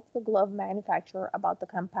consult the glove manufacturer about the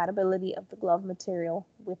compatibility of the glove material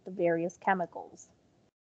with the various chemicals.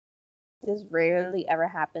 This rarely ever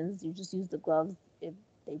happens. You just use the gloves. If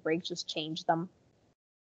they break, just change them.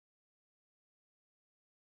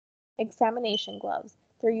 Examination gloves.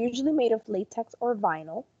 They're usually made of latex or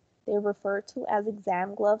vinyl. They're referred to as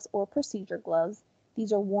exam gloves or procedure gloves.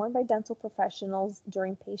 These are worn by dental professionals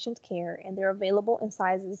during patient care, and they're available in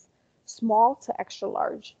sizes small to extra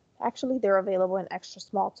large. Actually, they're available in extra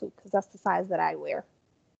small too, because that's the size that I wear.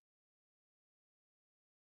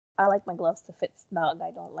 I like my gloves to fit snug.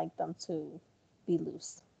 I don't like them to be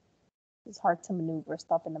loose. It's hard to maneuver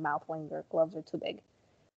stuff in the mouth when your gloves are too big.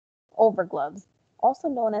 Over gloves, also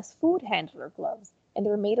known as food handler gloves, and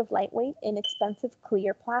they're made of lightweight, inexpensive,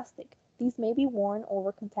 clear plastic. These may be worn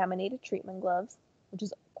over contaminated treatment gloves, which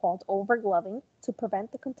is called overgloving, to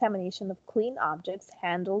prevent the contamination of clean objects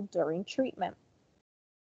handled during treatment.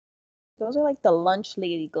 Those are like the lunch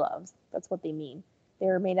lady gloves. That's what they mean.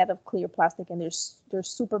 They're made out of clear plastic and they're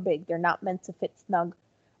super big. They're not meant to fit snug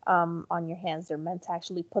on your hands. They're meant to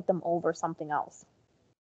actually put them over something else.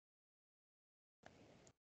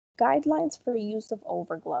 Guidelines for use of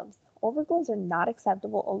overgloves. Overgloves are not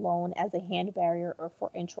acceptable alone as a hand barrier or for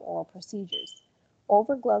intraoral procedures.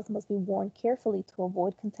 Overgloves must be worn carefully to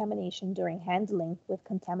avoid contamination during handling with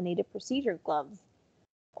contaminated procedure gloves.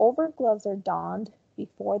 Overgloves are donned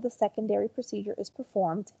before the secondary procedure is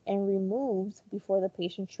performed and removed before the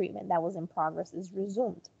patient treatment that was in progress is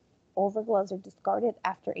resumed. Overgloves are discarded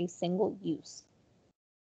after a single use.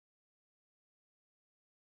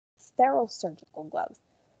 Sterile surgical gloves.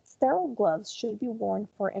 Sterile gloves should be worn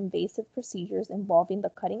for invasive procedures involving the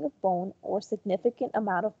cutting of bone or significant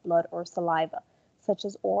amount of blood or saliva, such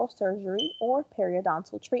as oral surgery or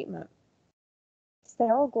periodontal treatment.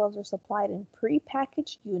 Sterile gloves are supplied in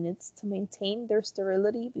pre-packaged units to maintain their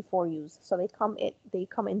sterility before use. So they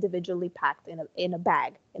come individually packed in a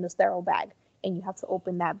bag, in a sterile bag, and you have to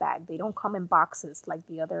open that bag. They don't come in boxes like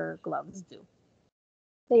the other gloves do.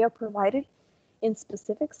 They are provided in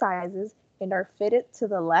specific sizes and are fitted to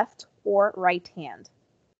the left or right hand.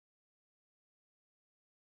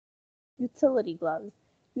 Utility gloves.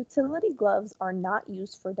 Utility gloves are not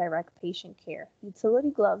used for direct patient care. Utility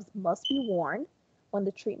gloves must be worn when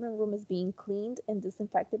the treatment room is being cleaned and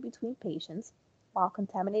disinfected between patients, while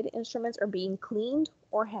contaminated instruments are being cleaned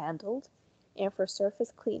or handled, and for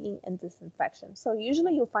surface cleaning and disinfection. So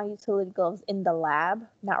usually you'll find utility gloves in the lab,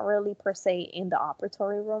 not really per se in the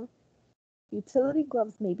operatory room. Utility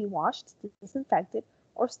gloves may be washed, disinfected,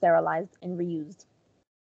 or sterilized and reused.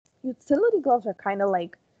 Utility gloves are kind of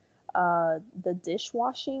like the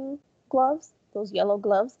dishwashing gloves, those yellow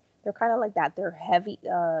gloves. They're kind of like that. They're heavy,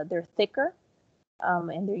 they're thicker,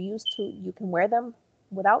 and they're used to, you can wear them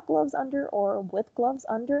without gloves under or with gloves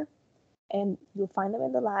under. and you'll find them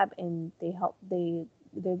in the lab, and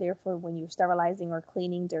they're there for when you're sterilizing or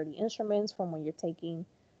cleaning dirty instruments, from when you're taking,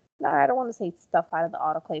 no, I don't want to say stuff out of the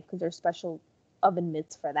autoclave because there's special oven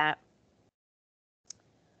mitts for that.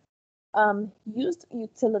 Used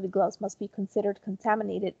utility gloves must be considered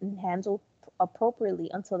contaminated and handled appropriately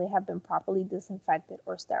until they have been properly disinfected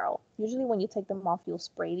or sterile. Usually when you take them off, you'll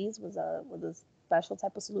spray these with a special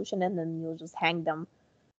type of solution, and then you'll just hang them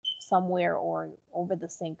somewhere or over the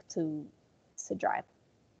sink to dry.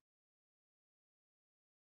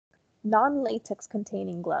 Non-latex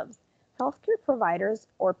containing gloves. Healthcare providers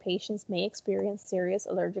or patients may experience serious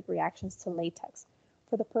allergic reactions to latex.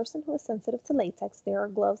 For the person who is sensitive to latex, there are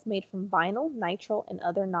gloves made from vinyl, nitrile, and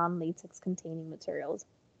other non-latex containing materials.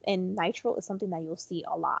 And nitrile is something that you'll see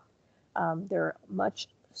a lot. They're much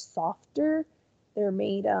softer. They're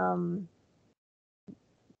made, I want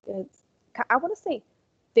to say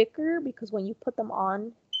thicker, because when you put them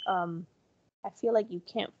on, I feel like you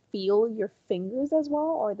can't feel your fingers as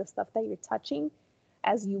well, or the stuff that you're touching,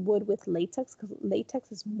 as you would with latex, because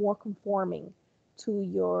latex is more conforming to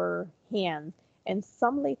your hand. And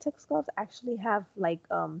some latex gloves actually have like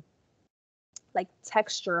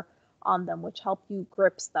texture on them, which help you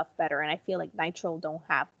grip stuff better. And I feel like nitrile don't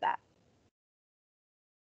have that.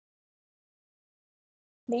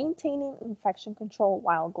 Maintaining infection control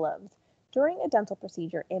while gloves. During a dental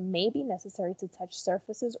procedure, it may be necessary to touch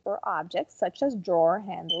surfaces or objects such as drawer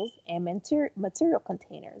handles and material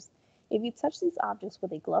containers. If you touch these objects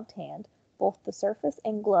with a gloved hand, both the surface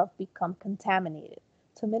and glove become contaminated.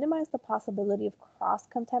 To minimize the possibility of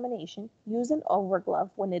cross-contamination, use an overglove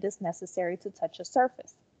when it is necessary to touch a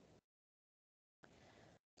surface.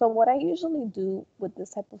 So what I usually do with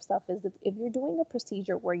this type of stuff is that if you're doing a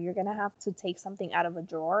procedure where you're going to have to take something out of a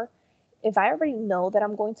drawer, if I already know that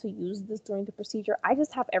I'm going to use this during the procedure, I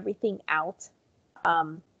just have everything out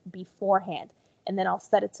beforehand, and then I'll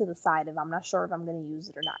set it to the side if I'm not sure if I'm going to use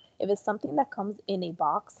it or not. If it's something that comes in a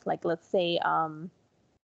box, like let's say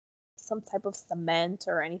some type of cement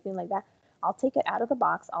or anything like that, I'll take it out of the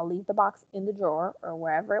box. I'll leave the box in the drawer or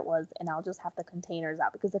wherever it was, and I'll just have the containers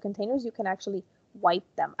out, because the containers, you can actually wipe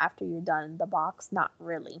them after you're done. The box, not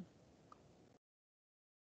really.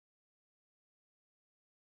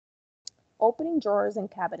 Opening drawers and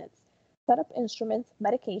cabinets. Set up instruments,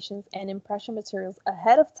 medications, and impression materials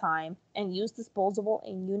ahead of time, and use disposable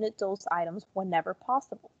and unit dose items whenever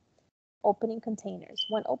possible. Opening containers.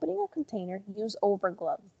 When opening a container, use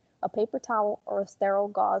overgloves, a paper towel, or a sterile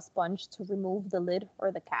gauze sponge to remove the lid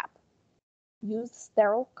or the cap. Use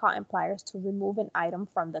sterile cotton pliers to remove an item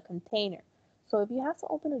from the container. So if you have to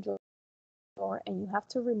open a drawer and you have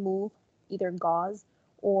to remove either gauze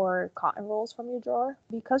or cotton rolls from your drawer,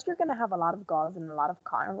 because you're going to have a lot of gauze and a lot of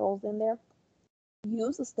cotton rolls in there,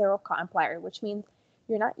 use a sterile cotton plier, which means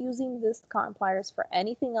you're not using this cotton pliers for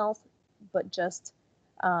anything else but just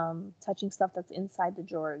touching stuff that's inside the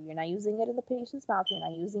drawer. You're not using it in the patient's mouth. You're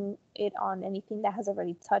not using it on anything that has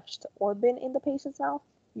already touched or been in the patient's mouth.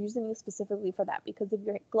 You're using it specifically for that, because if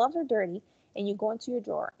your gloves are dirty and you go into your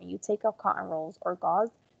drawer and you take out cotton rolls or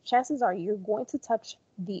gauze, chances are you're going to touch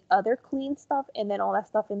the other clean stuff, and then all that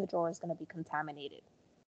stuff in the drawer is going to be contaminated.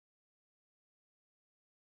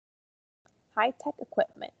 High-tech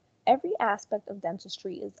equipment. Every aspect of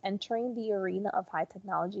dentistry is entering the arena of high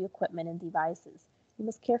technology equipment and devices. You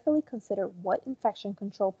must carefully consider what infection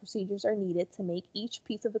control procedures are needed to make each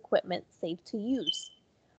piece of equipment safe to use.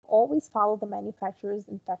 Always follow the manufacturer's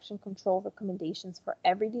infection control recommendations for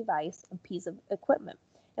every device and piece of equipment.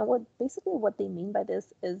 And what they mean by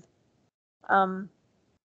this is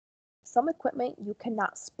some equipment you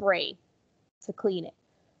cannot spray to clean it.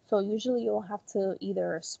 So usually you'll have to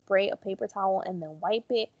either spray a paper towel and then wipe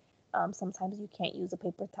it. Sometimes you can't use a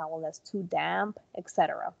paper towel that's too damp,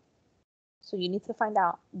 etc. So you need to find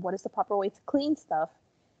out what is the proper way to clean stuff,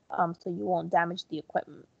 so you won't damage the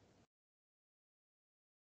equipment.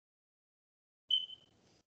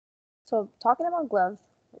 So talking about gloves,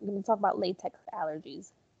 we're going to talk about latex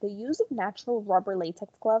allergies. The use of natural rubber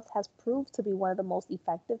latex gloves has proved to be one of the most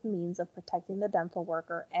effective means of protecting the dental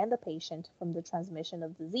worker and the patient from the transmission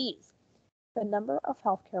of disease. The number of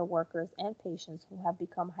healthcare workers and patients who have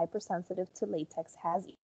become hypersensitive to latex has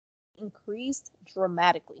increased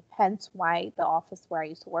dramatically, hence why the office where I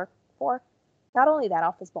used to work for, not only that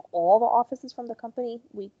office, but all the offices from the company,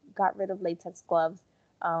 we got rid of latex gloves,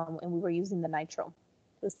 and we were using the nitrile.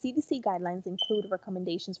 The CDC guidelines include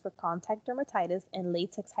recommendations for contact dermatitis and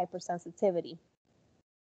latex hypersensitivity.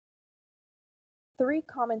 3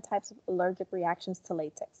 common types of allergic reactions to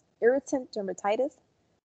latex: irritant dermatitis,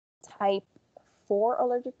 type 4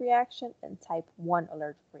 allergic reaction, and type 1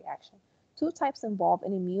 allergic reaction. Two types involve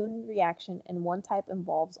an immune reaction, and one type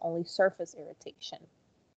involves only surface irritation.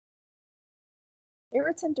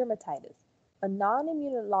 Irritant dermatitis, a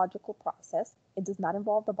non-immunological process. It does not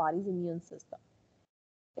involve the body's immune system.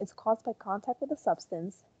 It's caused by contact with a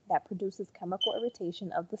substance that produces chemical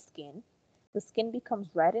irritation of the skin. The skin becomes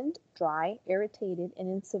reddened, dry, irritated, and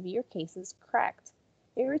in severe cases, cracked.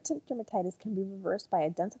 Irritant dermatitis can be reversed by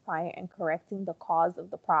identifying and correcting the cause of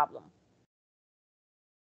the problem.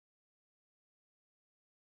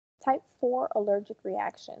 Type 4 allergic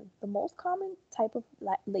reaction. The most common type of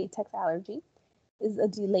latex allergy is a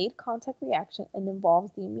delayed contact reaction and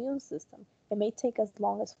involves the immune system. It may take as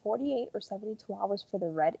long as 48 or 72 hours for the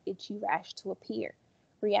red, itchy rash to appear.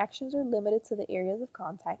 Reactions are limited to the areas of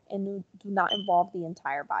contact and do not involve the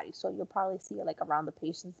entire body. So you'll probably see it like around the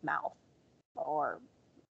patient's mouth or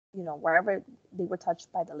wherever they were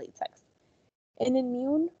touched by the latex. An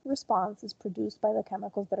immune response is produced by the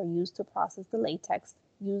chemicals that are used to process the latex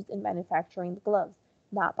used in manufacturing the gloves,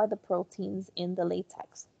 not by the proteins in the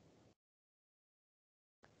latex.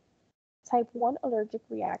 Type 1 allergic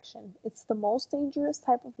reaction. It's the most dangerous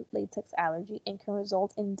type of latex allergy and can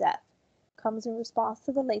result in death. Comes in response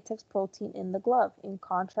to the latex protein in the glove, in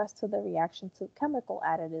contrast to the reaction to chemical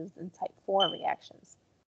additives in type 4 reactions.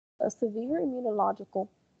 A severe immunological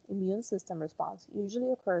immune system response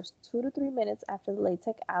usually occurs 2 to 3 minutes after the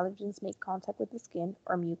latex allergens make contact with the skin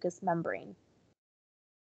or mucous membrane.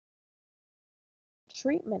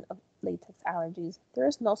 Treatment of latex allergies. There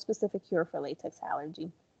is no specific cure for latex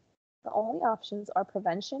allergy. The only options are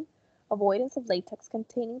prevention, avoidance of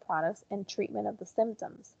latex-containing products, and treatment of the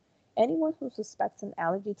symptoms. Anyone who suspects an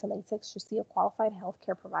allergy to latex should see a qualified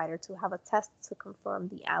healthcare provider to have a test to confirm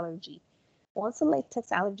the allergy. Once a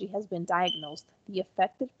latex allergy has been diagnosed, the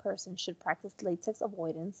affected person should practice latex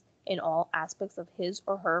avoidance in all aspects of his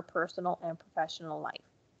or her personal and professional life.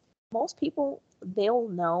 Most people, they'll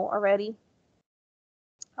know already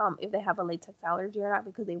if they have a latex allergy or not,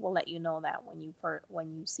 because they will let you know that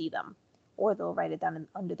when you see them, or they'll write it down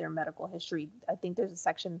under their medical history. I think there's a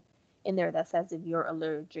section in there that says if you're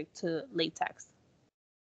allergic to latex.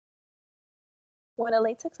 When a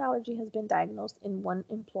latex allergy has been diagnosed in one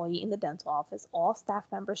employee in the dental office, all staff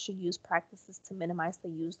members should use practices to minimize the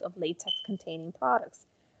use of latex-containing products.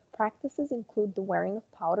 Practices include the wearing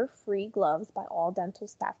of powder-free gloves by all dental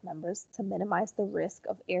staff members to minimize the risk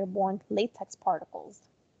of airborne latex particles.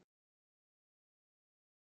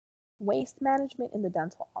 Waste management in the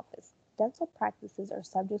dental office. Dental practices are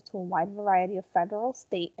subject to a wide variety of federal,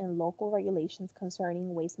 state, and local regulations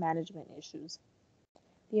concerning waste management issues.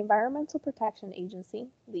 The Environmental Protection Agency,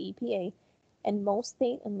 the EPA, and most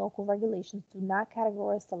state and local regulations do not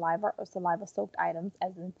categorize saliva or saliva-soaked items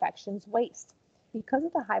as infections waste. Because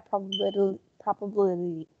of the high probability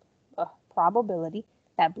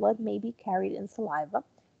that blood may be carried in saliva,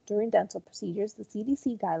 during dental procedures, the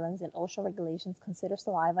CDC guidelines and OSHA regulations consider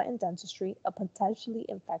saliva in dentistry a potentially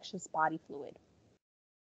infectious body fluid.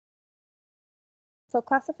 So,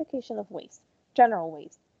 classification of waste. General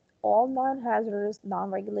waste. All non-hazardous,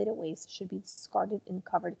 non-regulated waste should be discarded in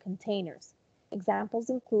covered containers. Examples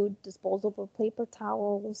include disposable paper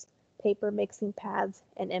towels, paper mixing pads,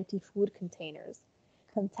 and empty food containers.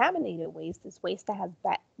 Contaminated waste is waste that has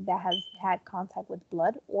had contact with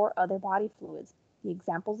blood or other body fluids. The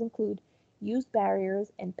examples include used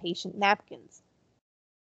barriers and patient napkins.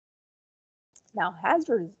 Now,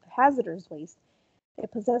 hazardous waste.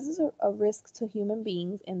 It possesses a risk to human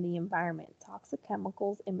beings and the environment. Toxic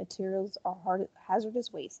chemicals and materials are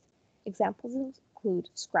hazardous waste. Examples include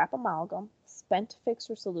scrap amalgam, spent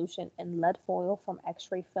fixer solution, and lead foil from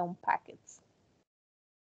X-ray film packets.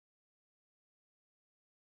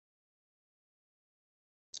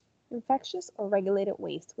 Infectious or regulated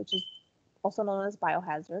waste, which is also known as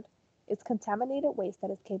biohazard, is contaminated waste that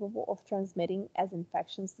is capable of transmitting as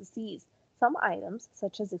infectious disease. Some items,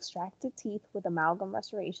 such as extracted teeth with amalgam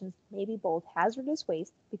restorations, may be both hazardous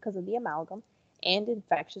waste because of the amalgam and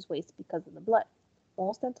infectious waste because of the blood.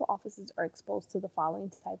 Most dental offices are exposed to the following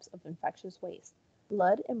types of infectious waste: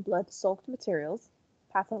 blood and blood-soaked materials,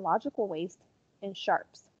 pathological waste, and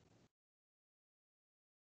sharps.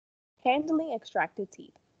 Handling extracted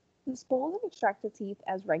teeth. Dispose of extracted teeth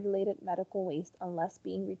as regulated medical waste unless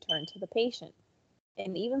being returned to the patient.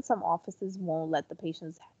 And even some offices won't let the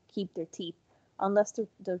patients keep their teeth unless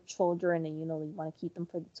they're children and you want to keep them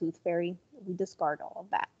for the tooth fairy. We discard all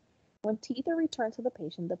of that. When teeth are returned to the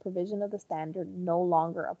patient, the provision of the standard no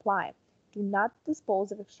longer apply. Do not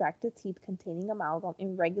dispose of extracted teeth containing amalgam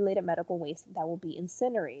in regulated medical waste that will be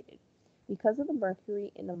incinerated. Because of the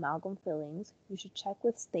mercury in amalgam fillings, you should check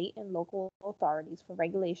with state and local authorities for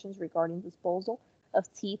regulations regarding disposal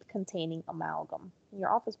of teeth containing amalgam. Your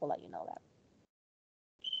office will let you know that.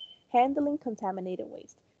 Handling contaminated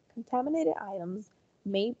waste. Contaminated items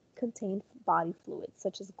may contain body fluids,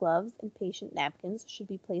 such as gloves and patient napkins, should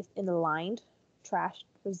be placed in a lined trash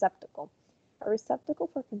receptacle. A receptacle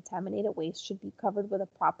for contaminated waste should be covered with a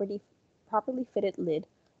properly fitted lid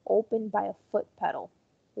opened by a foot pedal,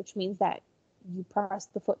 which means that you press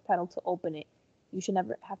the foot pedal to open it. You should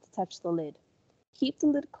never have to touch the lid. Keep the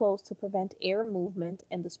lid closed to prevent air movement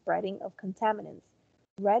and the spreading of contaminants.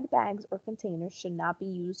 Red bags or containers should not be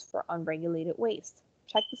used for unregulated waste.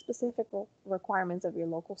 Check the specific requirements of your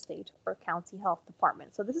local state or county health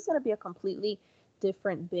department. So this is going to be a completely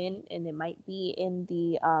different bin, and it might be in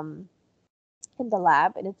the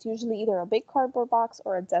lab, and it's usually either a big cardboard box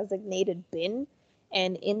or a designated bin.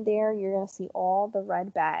 And in there, you're going to see all the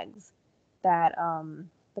red bags that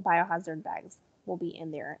the biohazard bags will be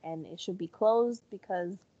in there, and it should be closed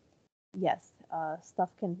because yes, stuff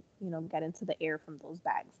can get into the air from those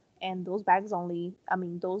bags. And those bags only,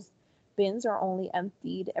 those bins are only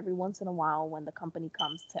emptied every once in a while when the company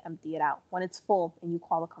comes to empty it out. When it's full and you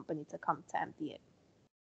call the company to come to empty it.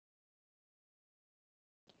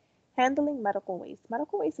 Handling medical waste.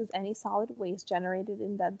 Medical waste is any solid waste generated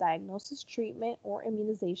in the diagnosis, treatment, or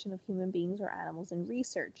immunization of human beings or animals in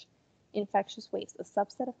research. Infectious waste, a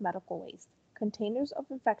subset of medical waste. Containers of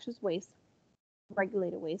infectious waste,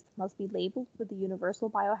 regulated waste, must be labeled with the universal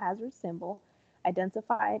biohazard symbol,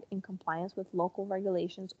 identified in compliance with local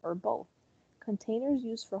regulations, or both. Containers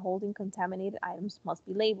used for holding contaminated items must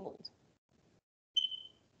be labeled.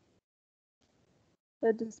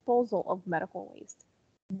 The disposal of medical waste.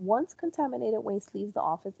 Once contaminated waste leaves the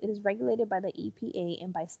office, it is regulated by the EPA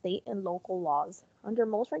and by state and local laws. Under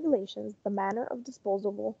most regulations, the manner of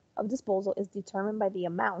disposal is determined by the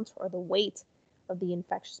amount or the weight of the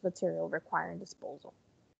infectious material requiring disposal.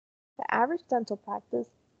 The average dental practice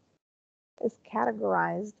is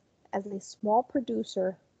categorized as a small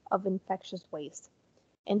producer of infectious waste,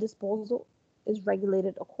 and disposal is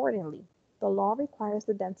regulated accordingly. The law requires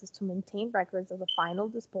the dentist to maintain records of the final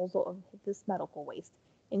disposal of this medical waste,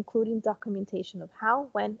 including documentation of how,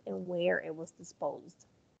 when, and where it was disposed.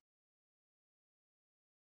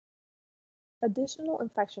 Additional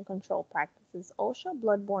infection control practices. OSHA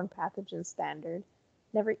bloodborne pathogen standard.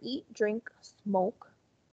 Never eat, drink, smoke,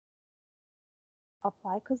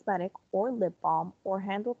 apply cosmetic or lip balm, or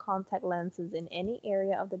handle contact lenses in any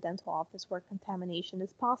area of the dental office where contamination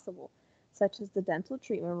is possible, such as the dental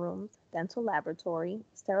treatment rooms, dental laboratory,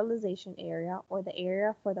 sterilization area, or the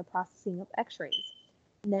area for the processing of x-rays.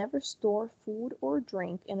 Never store food or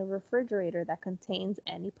drink in a refrigerator that contains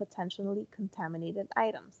any potentially contaminated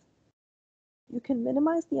items. You can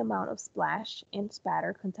minimize the amount of splash and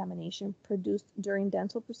spatter contamination produced during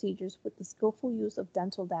dental procedures with the skillful use of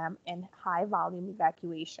dental dam and high volume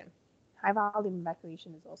evacuation. High volume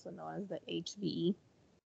evacuation is also known as the HVE.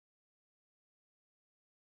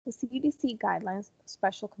 The CDC guidelines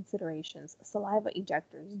special considerations. Saliva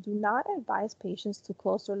ejectors. Do not advise patients to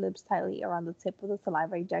close their lips tightly around the tip of the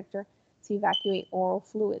saliva ejector to evacuate oral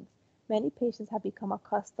fluids. Many patients have become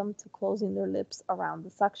accustomed to closing their lips around the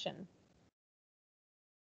suction.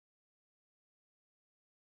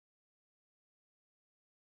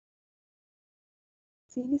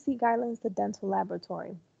 CDC guidelines, the dental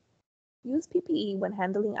laboratory. Use PPE when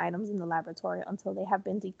handling items in the laboratory until they have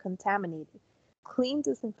been decontaminated. Clean,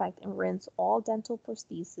 disinfect, and rinse all dental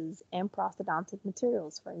prostheses and prosthodontic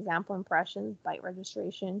materials, for example, impressions, bite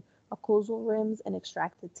registration, occlusal rims, and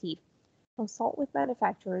extracted teeth. Consult with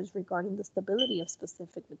manufacturers regarding the stability of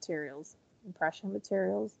specific materials, impression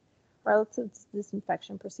materials, relative to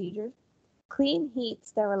disinfection procedures. Clean, heat,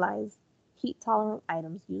 sterilize heat-tolerant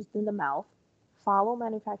items used in the mouth. Follow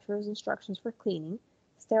manufacturer's instructions for cleaning,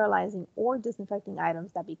 sterilizing, or disinfecting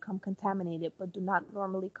items that become contaminated but do not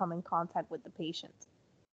normally come in contact with the patient.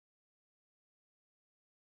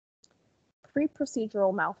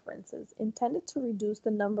 Pre-procedural mouth rinses, intended to reduce the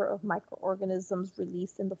number of microorganisms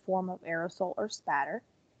released in the form of aerosol or spatter,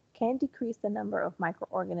 can decrease the number of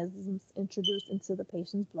microorganisms introduced into the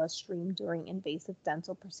patient's bloodstream during invasive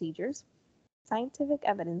dental procedures. Scientific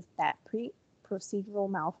evidence that procedural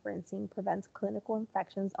mouth rinsing prevents clinical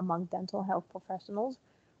infections among dental health professionals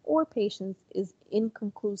or patients is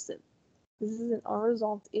inconclusive. This is an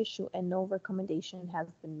unresolved issue and no recommendation has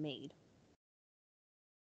been made.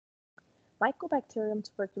 Mycobacterium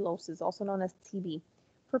tuberculosis, also known as TB.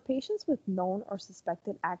 For patients with known or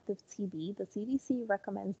suspected active TB, the CDC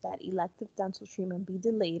recommends that elective dental treatment be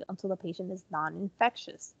delayed until the patient is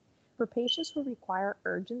non-infectious. For patients who require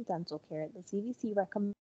urgent dental care, the CDC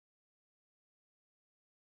recommends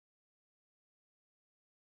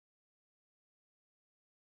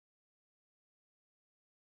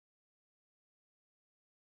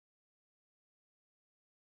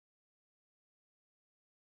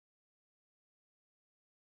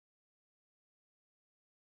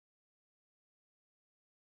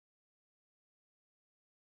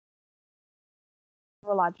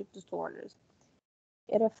neurologic disorders.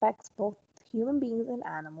 It affects both human beings and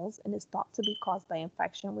animals and is thought to be caused by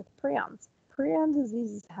infection with prions. Prion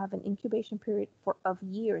diseases have an incubation period of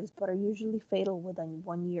years but are usually fatal within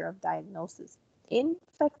 1 year of diagnosis.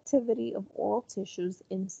 Infectivity of oral tissues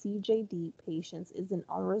in CJD patients is an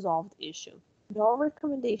unresolved issue. No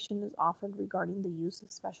recommendation is offered regarding the use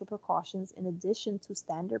of special precautions in addition to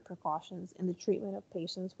standard precautions in the treatment of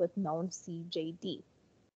patients with known CJD.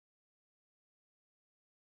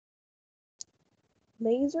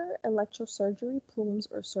 Laser electrosurgery plumes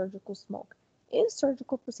or surgical smoke. In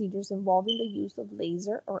surgical procedures involving the use of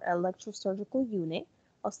laser or electrosurgical unit,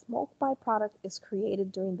 a smoke byproduct is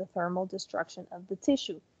created during the thermal destruction of the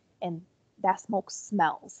tissue, and that smoke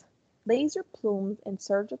smells. Laser plumes and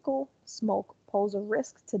surgical smoke pose a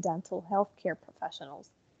risk to dental health care professionals.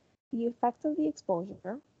 The effect of the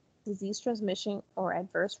exposure, disease transmission, or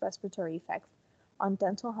adverse respiratory effects on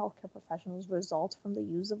dental healthcare professionals result from the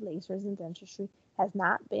use of lasers in dentistry has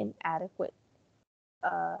not been adequately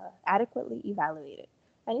evaluated.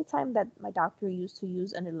 Anytime that my doctor used to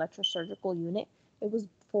use an electrosurgical unit, it was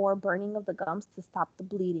for burning of the gums to stop the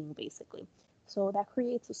bleeding, basically. So that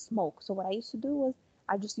creates a smoke. So what I used to do was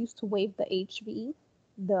I just used to wave the HVE,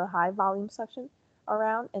 the high volume suction,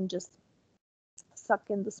 around and just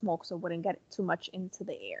suck in the smoke so it wouldn't get too much into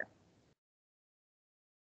the air.